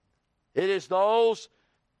it is those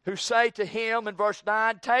who say to Him in verse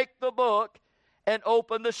 9, take the book and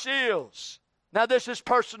open the seals. Now this is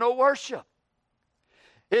personal worship.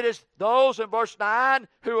 It is those in verse 9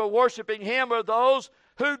 who are worshiping Him are those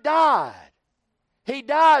who died. He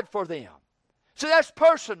died for them. So that's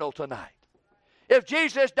personal tonight. If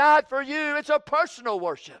Jesus died for you, it's a personal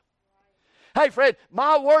worship. Hey friend,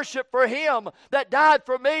 my worship for Him that died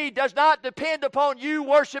for me does not depend upon you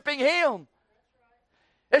worshiping Him.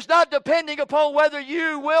 It's not depending upon whether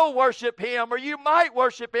you will worship Him or you might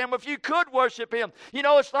worship Him if you could worship Him. You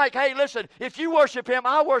know, it's like, hey, listen, if you worship Him,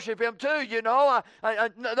 I worship Him too, you know.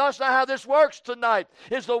 That's not how this works tonight.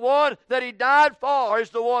 It's the one that He died for is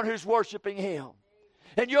the one who's worshiping Him.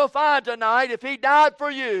 And you'll find tonight, if He died for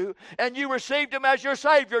you and you received Him as your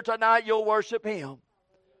Savior tonight, you'll worship Him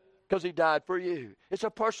because He died for you. It's a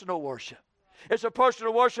personal worship. It's a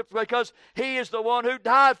personal worship because He is the one who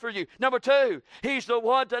died for you. Number two, He's the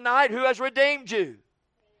one tonight who has redeemed you.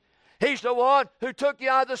 He's the one who took you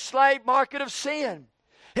out of the slave market of sin.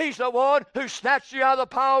 He's the one who snatched you out of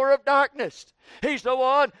the power of darkness. He's the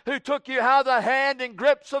one who took you out of the hand and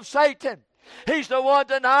grips of Satan. He's the one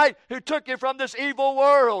tonight who took you from this evil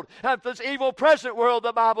world and this evil present world,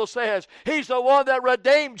 the Bible says. He's the one that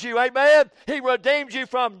redeemed you, amen? He redeemed you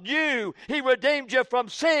from you. He redeemed you from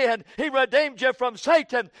sin. He redeemed you from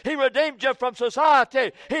Satan. He redeemed you from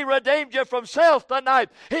society. He redeemed you from self tonight.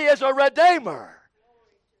 He is a redeemer.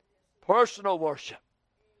 Personal worship.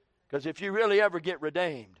 Because if you really ever get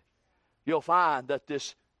redeemed, you'll find that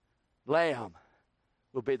this Lamb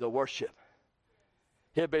will be the worship.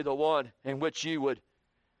 He'll be the one in which you would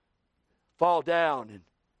fall down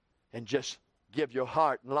and just give your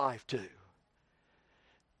heart and life to.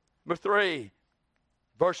 Number 3,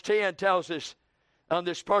 verse 10 tells us on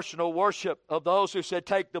this personal worship of those who said,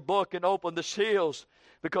 take the book and open the seals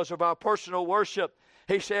because of our personal worship.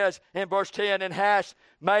 He says in verse 10, and hast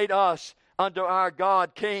made us unto our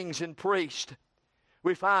God kings and priests.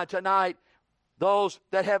 We find tonight those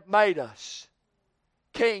that have made us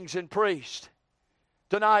kings and priests.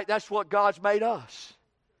 Tonight, that's what God's made us.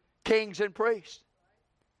 Kings and priests.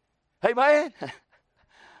 Amen?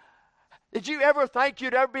 Did you ever think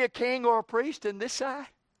you'd ever be a king or a priest in this side?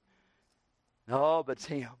 No, but it's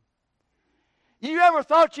Him. You ever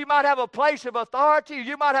thought you might have a place of authority?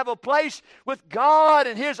 You might have a place with God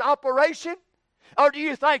and His operation? Or do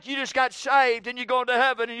you think you just got saved and you're going to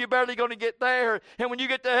heaven and you're barely going to get there? And when you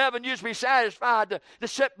get to heaven, you just be satisfied to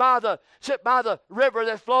sit by the river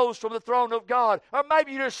that flows from the throne of God. Or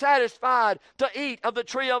maybe you're just satisfied to eat of the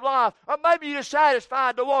tree of life. Or maybe you're just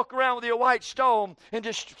satisfied to walk around with your white stone and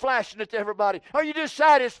just flashing it to everybody. Or you're just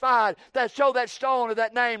satisfied to show that stone or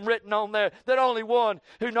that name written on there that only one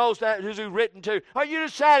who knows that who's written to. Are you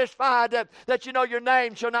just satisfied that you know your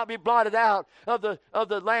name shall not be blotted out of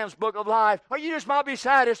the Lamb's book of life? Are you just just might be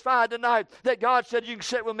satisfied tonight that God said you can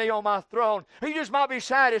sit with me on my throne. Or you just might be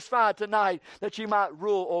satisfied tonight that you might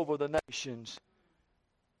rule over the nations.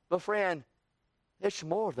 But friend, it's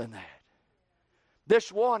more than that.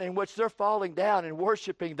 This one in which they're falling down and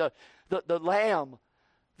worshiping the Lamb,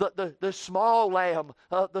 the small Lamb,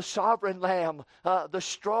 the sovereign Lamb, the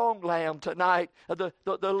strong Lamb tonight,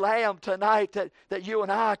 the Lamb tonight that you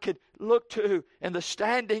and I could look to, and the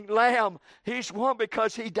standing Lamb. He's one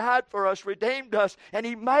because He died for us, redeemed us, and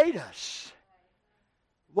He made us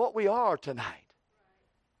what we are tonight.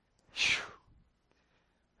 Whew.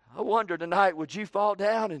 I wonder tonight, would you fall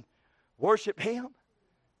down and worship Him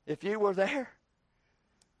if you were there?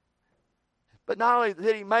 But not only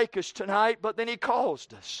did He make us tonight, but then He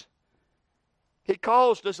caused us. He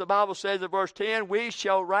caused us, the Bible says in verse 10, we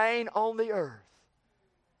shall reign on the earth.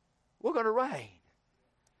 We're going to reign.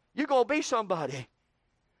 You're going to be somebody.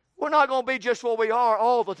 We're not going to be just what we are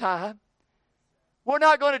all the time. We're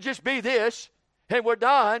not going to just be this and we're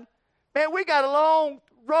done. Man, we got a long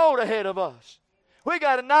road ahead of us. We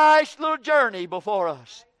got a nice little journey before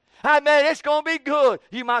us. I mean, it's going to be good.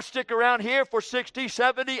 You might stick around here for 60,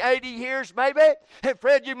 70, 80 years maybe. And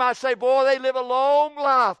Fred, you might say, boy, they live a long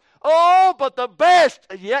life. Oh, but the best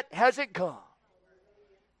yet hasn't come.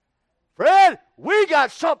 Fred, we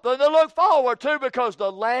got something to look forward to because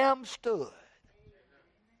the Lamb stood.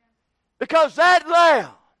 Because that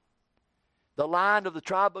Lamb, the Lion of the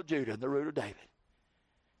tribe of Judah and the root of David,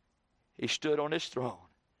 He stood on His throne.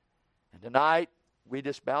 And tonight, we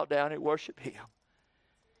just bow down and worship Him.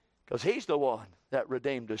 Because He's the one that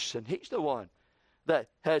redeemed us, and He's the one that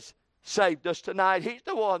has saved us tonight. He's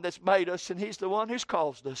the one that's made us, and He's the one who's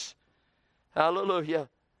caused us. Hallelujah.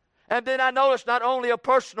 And then I notice not only a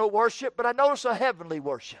personal worship, but I notice a heavenly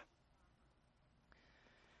worship.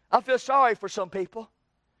 I feel sorry for some people.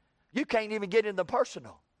 You can't even get in the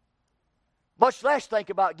personal, much less think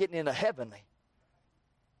about getting in the heavenly.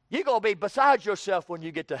 You're going to be beside yourself when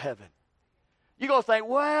you get to heaven. You're going to think,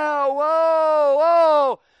 well,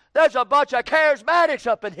 whoa, there's a bunch of charismatics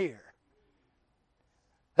up in here.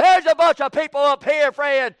 There's a bunch of people up here,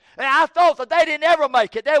 friend, and I thought that they didn't ever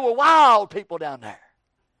make it. They were wild people down there.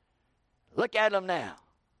 Look at them now.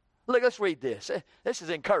 Look, let's read this. This is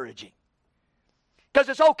encouraging. Because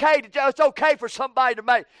it's okay for somebody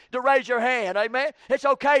to raise your hand, amen? It's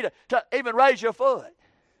okay to even raise your foot.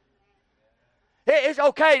 It's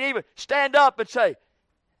okay to even stand up and say,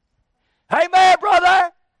 amen,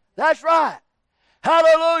 brother. That's right.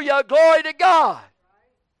 Hallelujah, glory to God.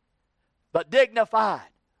 But dignified,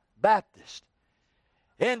 Baptist,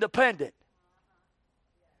 independent,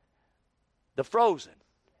 the frozen.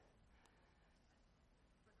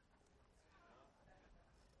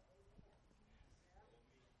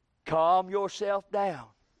 Calm yourself down.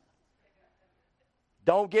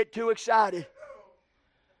 Don't get too excited.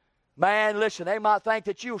 Man, listen, they might think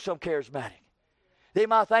that you're some charismatic. They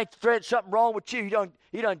might think there's something wrong with you.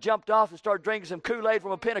 You done jumped off and started drinking some Kool-Aid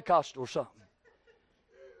from a Pentecostal or something.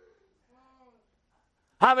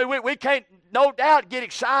 I mean, we can't, no doubt, get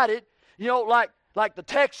excited, like the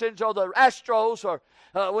Texans or the Astros or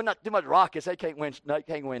we're not too much Rockets. They can't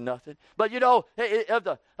win nothing. But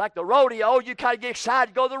like the rodeo, you kind of get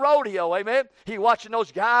excited to go to the rodeo. Amen. You watching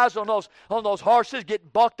those guys on those horses getting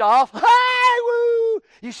bucked off. Hey, woo!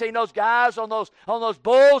 You seen those guys on those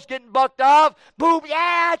bulls getting bucked off. Boom!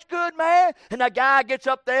 Yeah, it's good, man. And that guy gets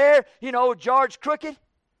up there. George Crooked.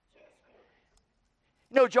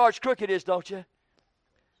 You know who George Crooked is, don't you?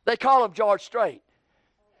 They call him George Strait.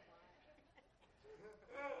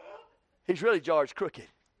 He's really George Crooked.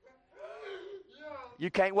 You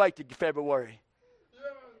can't wait to February.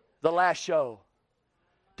 The last show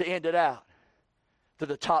to end it out to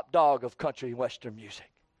the top dog of country and western music.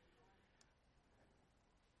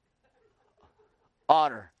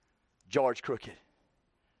 Honor George Crooked.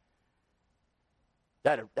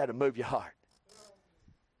 That'll move your heart.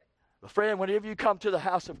 But friend, whenever you come to the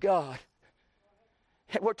house of God,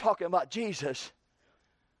 and we're talking about Jesus,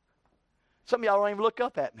 some of y'all don't even look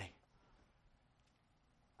up at me.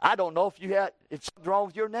 I don't know if something's wrong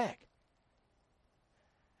with your neck.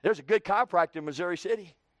 There's a good chiropractor in Missouri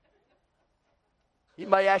City. You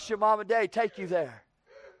may ask your mom and dad, take you there.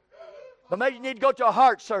 But maybe you need to go to a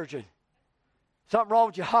heart surgeon. Something wrong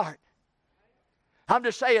with your heart. I'm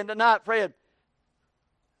just saying tonight, friend,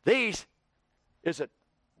 these is a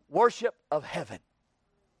worship of heaven.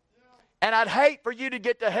 And I'd hate for you to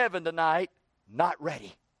get to heaven tonight not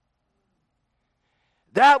ready.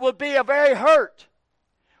 That would be a very hurt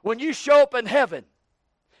when you show up in heaven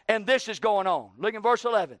and this is going on. Look in verse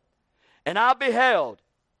 11. And I beheld,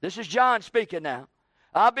 this is John speaking now.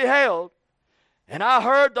 I beheld, And I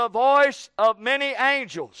heard the voice of many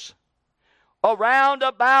angels around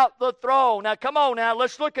about the throne. Now, come on now,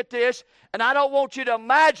 let's look at this. And I don't want you to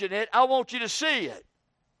imagine it. I want you to see it.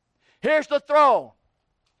 Here's the throne.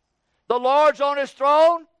 The Lord's on His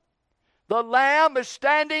throne. The Lamb is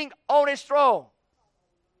standing on His throne.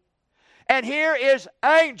 And here is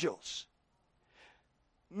angels.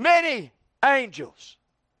 Many angels.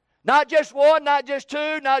 Not just one, not just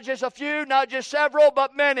two, not just a few, not just several,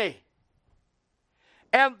 but many.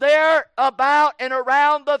 And they're about and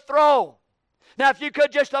around the throne. Now, if you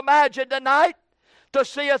could just imagine tonight to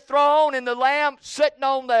see a throne and the Lamb sitting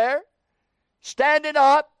on there, standing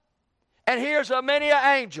up, and here's a many of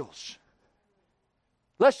angels.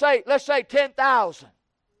 Let's say 10,000.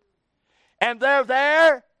 And they're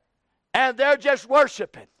there, and they're just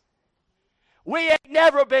worshiping. We ain't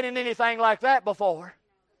never been in anything like that before.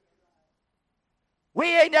 We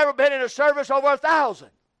ain't never been in a service over 1,000.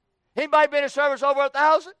 Anybody been in a service over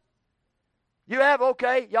 1,000? You have?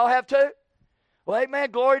 Okay. Y'all have too? Well,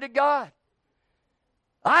 amen. Glory to God.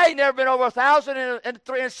 I ain't never been over 1,000 in a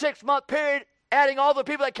 6-month period, adding all the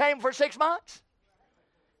people that came for 6 months.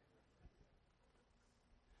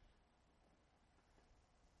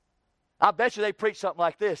 I bet you they preached something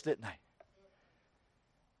like this, didn't they?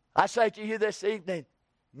 I say to you this evening,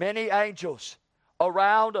 many angels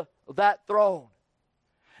around that throne.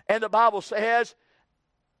 And the Bible says,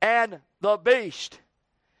 and the beast.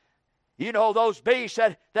 You know, those beasts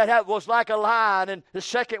that was like a lion, and the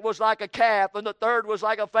second was like a calf, and the third was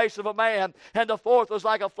like a face of a man, and the fourth was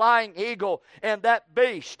like a flying eagle. And that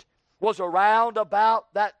beast was around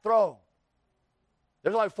about that throne.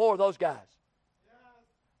 There's only 4 of those guys.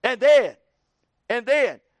 And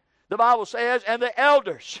then, the Bible says, and the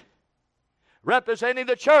elders representing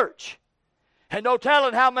the church. And no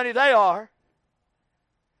telling how many they are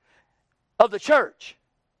of the church.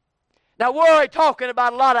 Now, we're already talking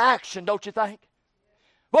about a lot of action, don't you think?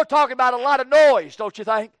 We're talking about a lot of noise, don't you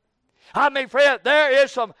think? I mean, friend, there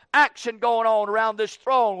is some action going on around this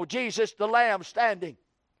throne with Jesus the Lamb standing.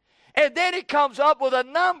 And then He comes up with a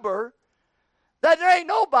number that there ain't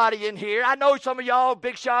nobody in here. I know some of y'all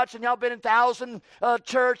big shots and y'all been in 1,000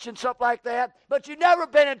 church and stuff like that, but you never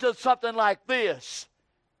been into something like this.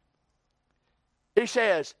 He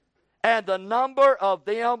says, and the number of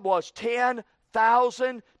them was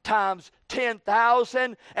 10,000 times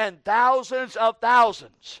 10,000 and thousands of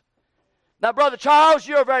thousands. Now, Brother Charles,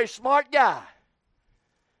 you're a very smart guy.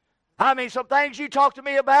 I mean, some things you talk to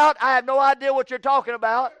me about, I have no idea what you're talking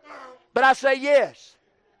about, but I say yes.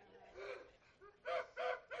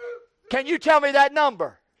 Can you tell me that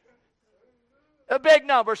number? A big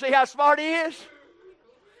number. See how smart he is?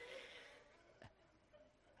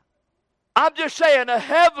 I'm just saying a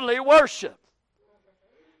heavenly worship.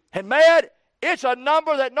 And man, it's a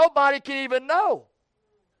number that nobody can even know.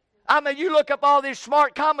 I mean, you look up all these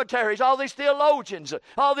smart commentaries, all these theologians,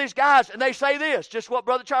 all these guys, and they say this, just what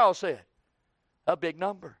Brother Charles said. A big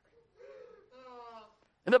number.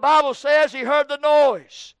 And the Bible says he heard the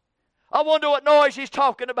noise. I wonder what noise he's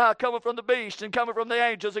talking about, coming from the beast and coming from the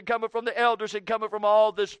angels and coming from the elders and coming from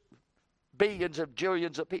all this billions of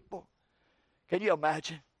jillions of people. Can you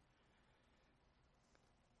imagine?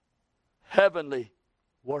 Heavenly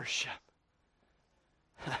worship.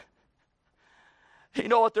 You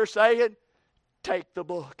know what they're saying? Take the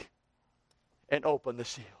book and open the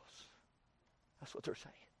seals. That's what they're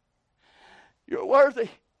saying. You're worthy.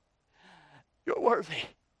 You're worthy.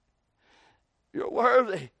 You're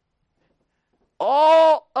worthy.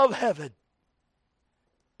 All of heaven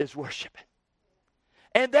is worshiping.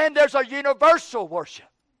 And then there's a universal worship.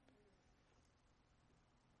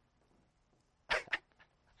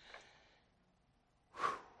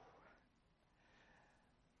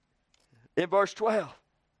 In verse 12,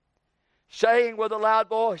 saying with a loud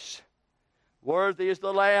voice, worthy is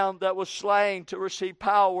the Lamb that was slain to receive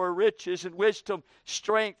power, riches, and wisdom,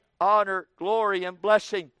 strength, honor, glory, and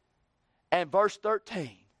blessing. And verse 13,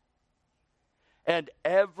 and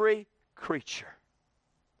every creature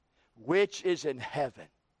which is in heaven,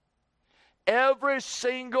 every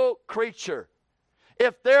single creature.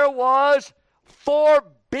 If there was 4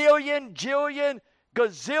 billion, jillion,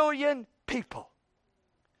 gazillion people,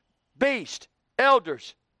 beast,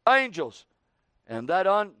 elders, angels, and that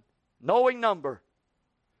unknowing number,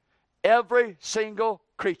 every single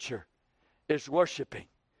creature is worshiping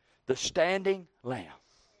the standing Lamb.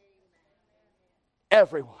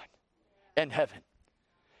 Everyone in heaven.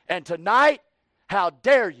 And tonight, how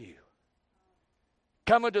dare you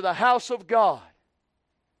come into the house of God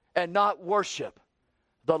and not worship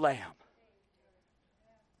the Lamb?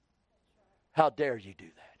 How dare you do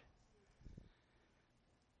that?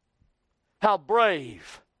 How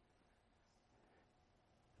brave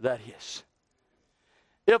that is.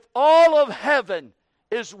 If all of heaven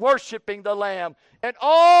is worshiping the Lamb and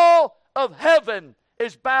all of heaven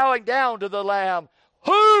is bowing down to the Lamb,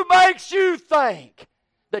 who makes you think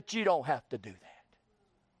that you don't have to do that?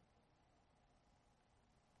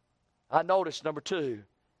 I notice, number two,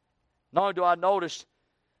 not only do I notice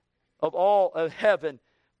of all of heaven,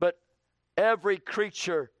 but every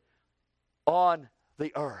creature on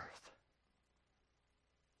the earth.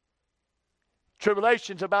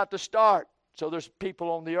 Tribulation's about to start, so there's people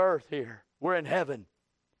on the earth here. We're in heaven.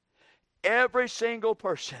 Every single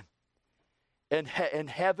person in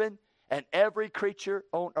heaven and every creature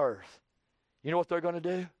on earth, you know what they're going to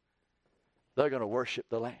do? They're going to worship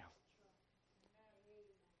the Lamb.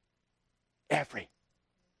 Every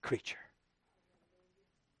creature.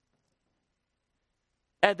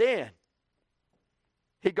 And then,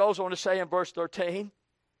 he goes on to say in verse 13,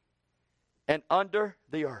 and under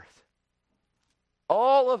the earth,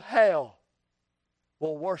 all of hell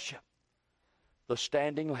will worship the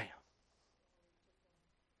standing Lamb.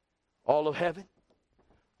 All of heaven,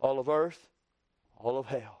 all of earth, all of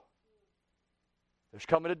hell. There's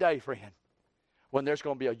coming a day, friend, when there's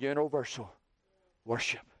going to be a universal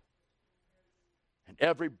worship. And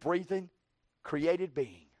every breathing, created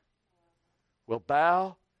being will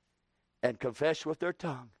bow and confess with their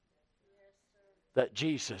tongue that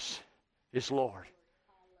Jesus is Lord,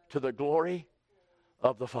 to the glory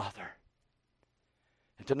of the Father.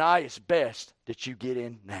 And tonight it's best that you get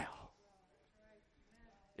in now.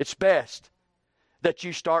 It's best that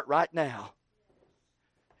you start right now.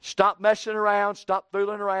 Stop messing around, stop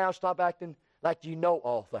fooling around, stop acting like you know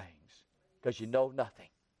all things, because you know nothing.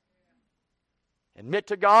 Admit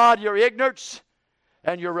to God your ignorance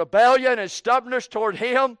and your rebellion and stubbornness toward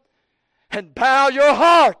Him, and bow your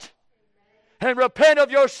heart and repent of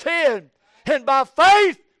your sin, and by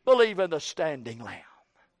faith believe in the standing Lamb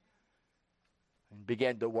and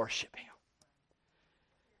begin to worship Him.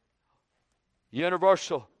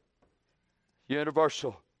 Universal.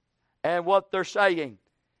 And what they're saying,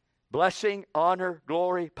 blessing, honor,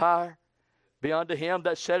 glory, power be unto Him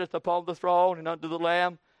that sitteth upon the throne and unto the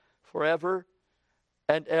Lamb forever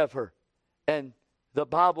and ever. And the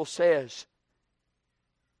Bible says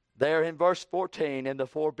there in verse 14, and the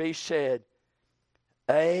four beasts said,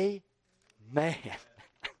 Amen.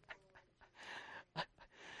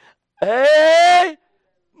 Amen.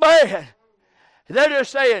 They're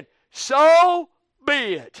just saying, so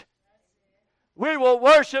be it. We will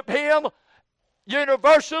worship Him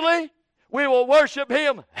universally. We will worship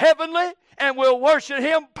Him heavenly. And we'll worship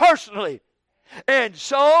Him personally. And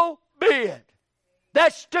so be it.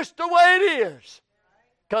 That's just the way it is.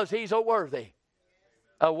 Because He's a worthy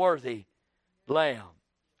Lamb.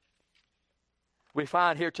 We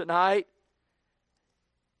find here tonight,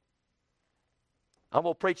 I'm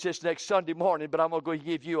going to preach this next Sunday morning, but I'm going to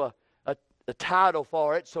give you a title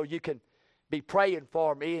for it so you can be praying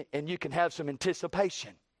for me and you can have some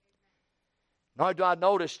anticipation. Nor do I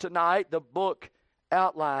notice tonight the book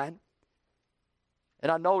outline,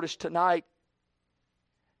 and I notice tonight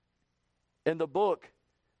in the book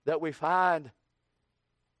that we find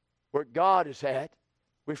where God is at,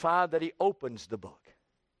 we find that He opens the book.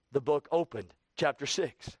 The book opened, chapter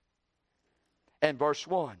 6 and verse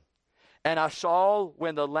 1. And I saw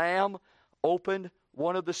when the Lamb opened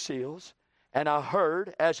one of the seals, and I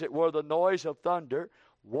heard, as it were the noise of thunder,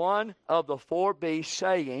 one of the four beasts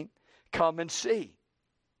saying, Come and see.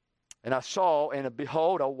 And I saw, and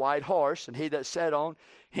behold, a white horse, and he that sat on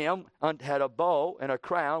him had a bow, and a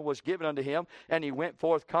crown was given unto him, and he went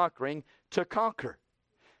forth conquering to conquer.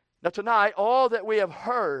 Now tonight, all that we have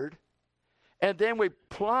heard, and then we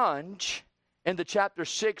plunge into chapter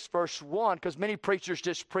 6, verse 1, because many preachers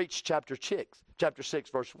just preach chapter 6,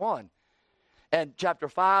 verse 1. And chapter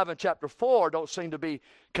 5 and chapter 4 don't seem to be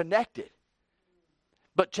connected.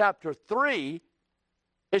 But chapter 3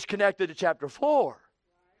 is connected to chapter 4.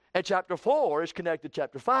 And chapter 4 is connected to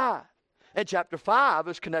chapter 5. And chapter 5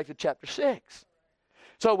 is connected to chapter 6.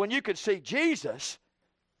 So when you could see Jesus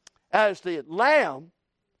as the Lamb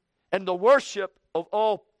and the worship of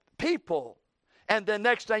all people, and then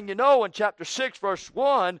next thing you know, in chapter 6, verse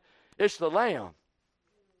 1, it's the Lamb.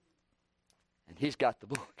 And He's got the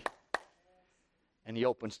book. And He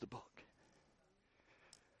opens the book.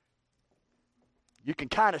 You can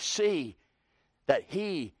kind of see that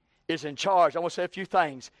He is in charge. I want to say a few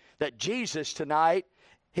things. That Jesus tonight,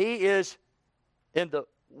 He is in the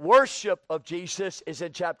worship of Jesus is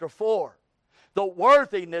in chapter 4. The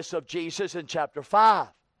worthiness of Jesus in chapter 5.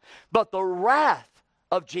 But the wrath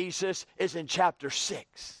of Jesus is in chapter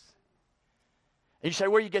 6. And you say,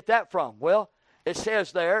 where do you get that from? Well, it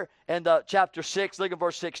says there in chapter 6, look at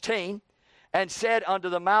verse 16, and said unto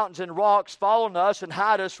the mountains and rocks, fall on us and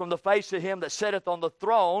hide us from the face of him that sitteth on the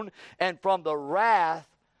throne and from the wrath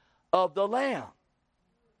of the Lamb.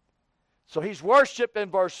 So he's worshiped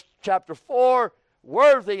in chapter 4,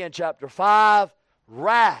 worthy in chapter 5,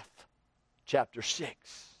 wrath, chapter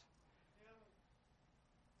 6.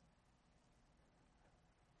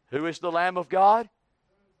 Who is the Lamb of God?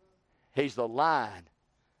 He's the Lion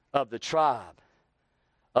of the tribe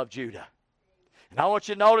of Judah. And I want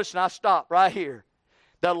you to notice, and I stop right here.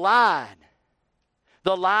 The Lion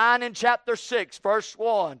in chapter 6, verse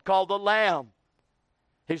 1, called the Lamb.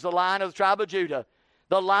 He's the Lion of the tribe of Judah.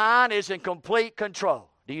 The Lion is in complete control.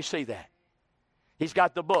 Do you see that? He's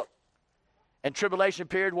got the book. And tribulation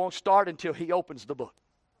period won't start until he opens the book.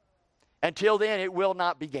 Until then, it will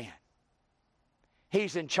not begin.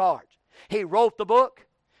 He's in charge. He wrote the book.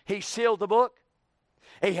 He sealed the book.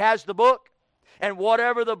 He has the book. And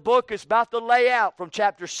whatever the book is about to lay out from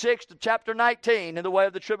chapter 6 to chapter 19 in the way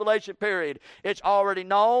of the tribulation period, it's already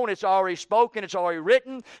known, it's already spoken, it's already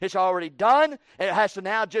written, it's already done, and it has to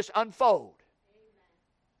now just unfold.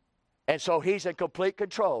 And so he's in complete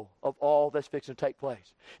control of all that's fixing to take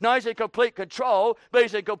place. Now he's in complete control, but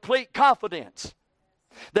he's in complete confidence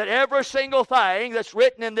that every single thing that's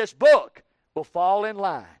written in this book will fall in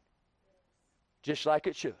line, just like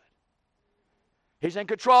it should. He's in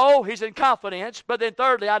control, he's in confidence, but then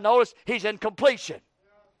thirdly, I notice he's in completion.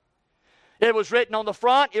 It was written on the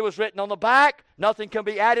front, it was written on the back. Nothing can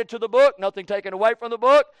be added to the book, nothing taken away from the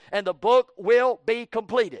book, and the book will be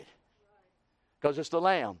completed. Because it's the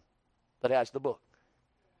Lamb that has the book.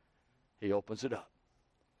 He opens it up.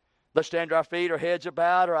 Let's stand to our feet, our heads are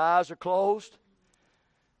bowed, our eyes are closed.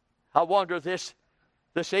 I wonder this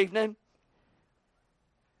evening,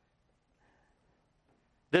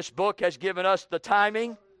 this book has given us the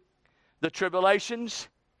timing, the tribulations,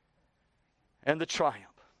 and the triumph.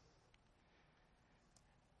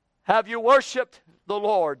 Have you worshiped the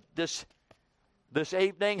Lord this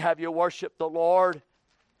evening? Have you worshiped the Lord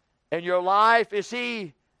in your life? Is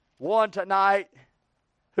He one tonight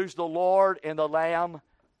who's the Lord and the Lamb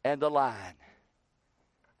and the Lion?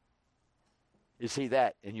 Is He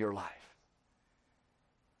that in your life?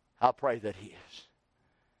 I pray that He is.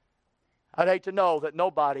 I'd hate to know that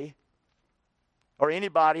nobody or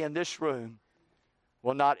anybody in this room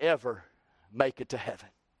will not ever make it to heaven.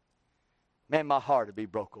 Man, my heart would be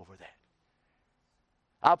broke over that.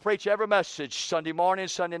 I'll preach every message Sunday morning,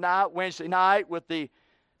 Sunday night, Wednesday night with the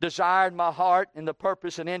desire in my heart and the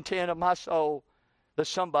purpose and intent of my soul that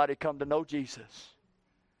somebody come to know Jesus.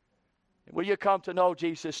 Will you come to know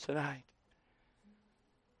Jesus tonight?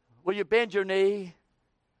 Will you bend your knee?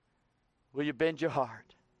 Will you bend your heart?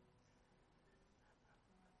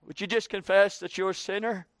 Would you just confess that you're a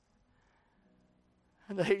sinner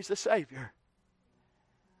and that He's the Savior?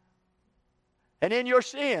 And in your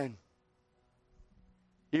sin,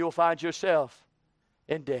 you will find yourself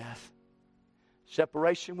in death,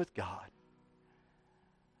 separation with God.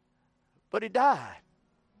 But He died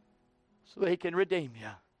so that He can redeem you,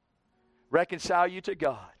 reconcile you to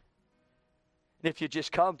God. And if you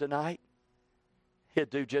just come tonight, He'll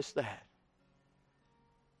do just that.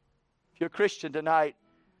 If you're a Christian tonight,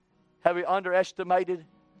 have we underestimated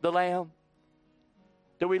the Lamb?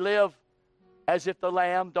 Do we live as if the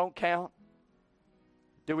Lamb don't count?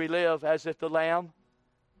 Do we live as if the Lamb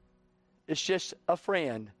is just a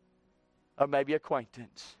friend or maybe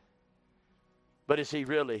acquaintance? But is He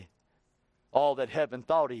really all that heaven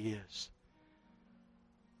thought He is?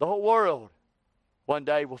 The whole world one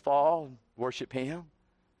day will fall and worship Him.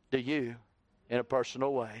 Do you in a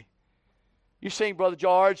personal way? You sing, Brother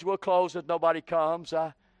George. We'll close if nobody comes.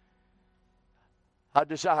 I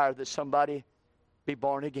desire that somebody be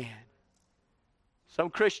born again. Some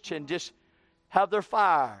Christian just have their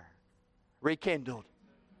fire rekindled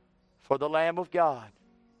for the Lamb of God,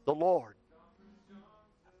 the Lord.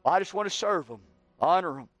 I just want to serve Him,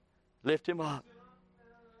 honor Him, lift Him up.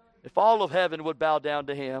 If all of heaven would bow down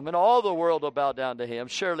to Him and all the world will bow down to Him,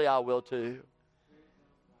 surely I will too.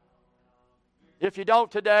 If you don't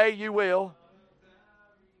today, you will.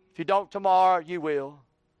 If you don't tomorrow, you will.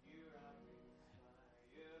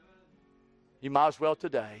 You might as well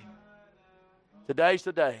today. Today's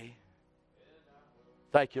the day.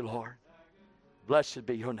 Thank you, Lord. Blessed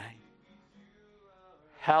be your name.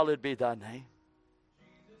 Hallowed be thy name.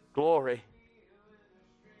 Glory.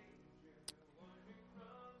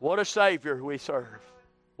 What a Savior we serve.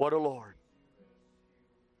 What a Lord.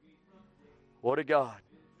 What a God.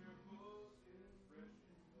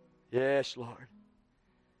 Yes, Lord.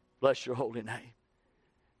 Bless your holy name.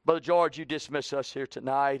 Brother George, you dismiss us here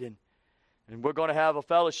tonight, and we're going to have a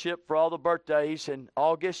fellowship for all the birthdays in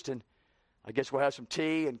August, and I guess we'll have some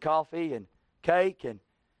tea and coffee and cake and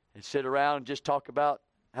sit around and just talk about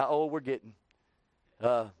how old we're getting.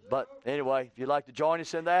 But anyway, if you'd like to join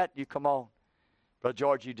us in that, you come on. Brother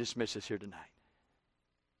George, you dismiss us here tonight.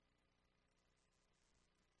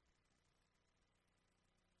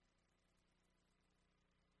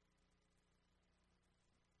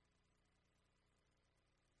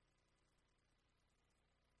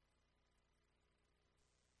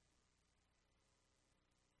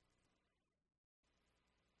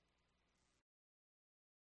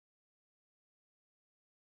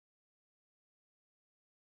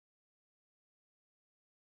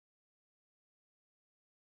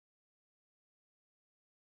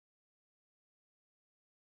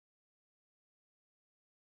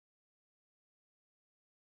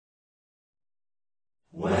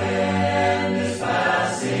 When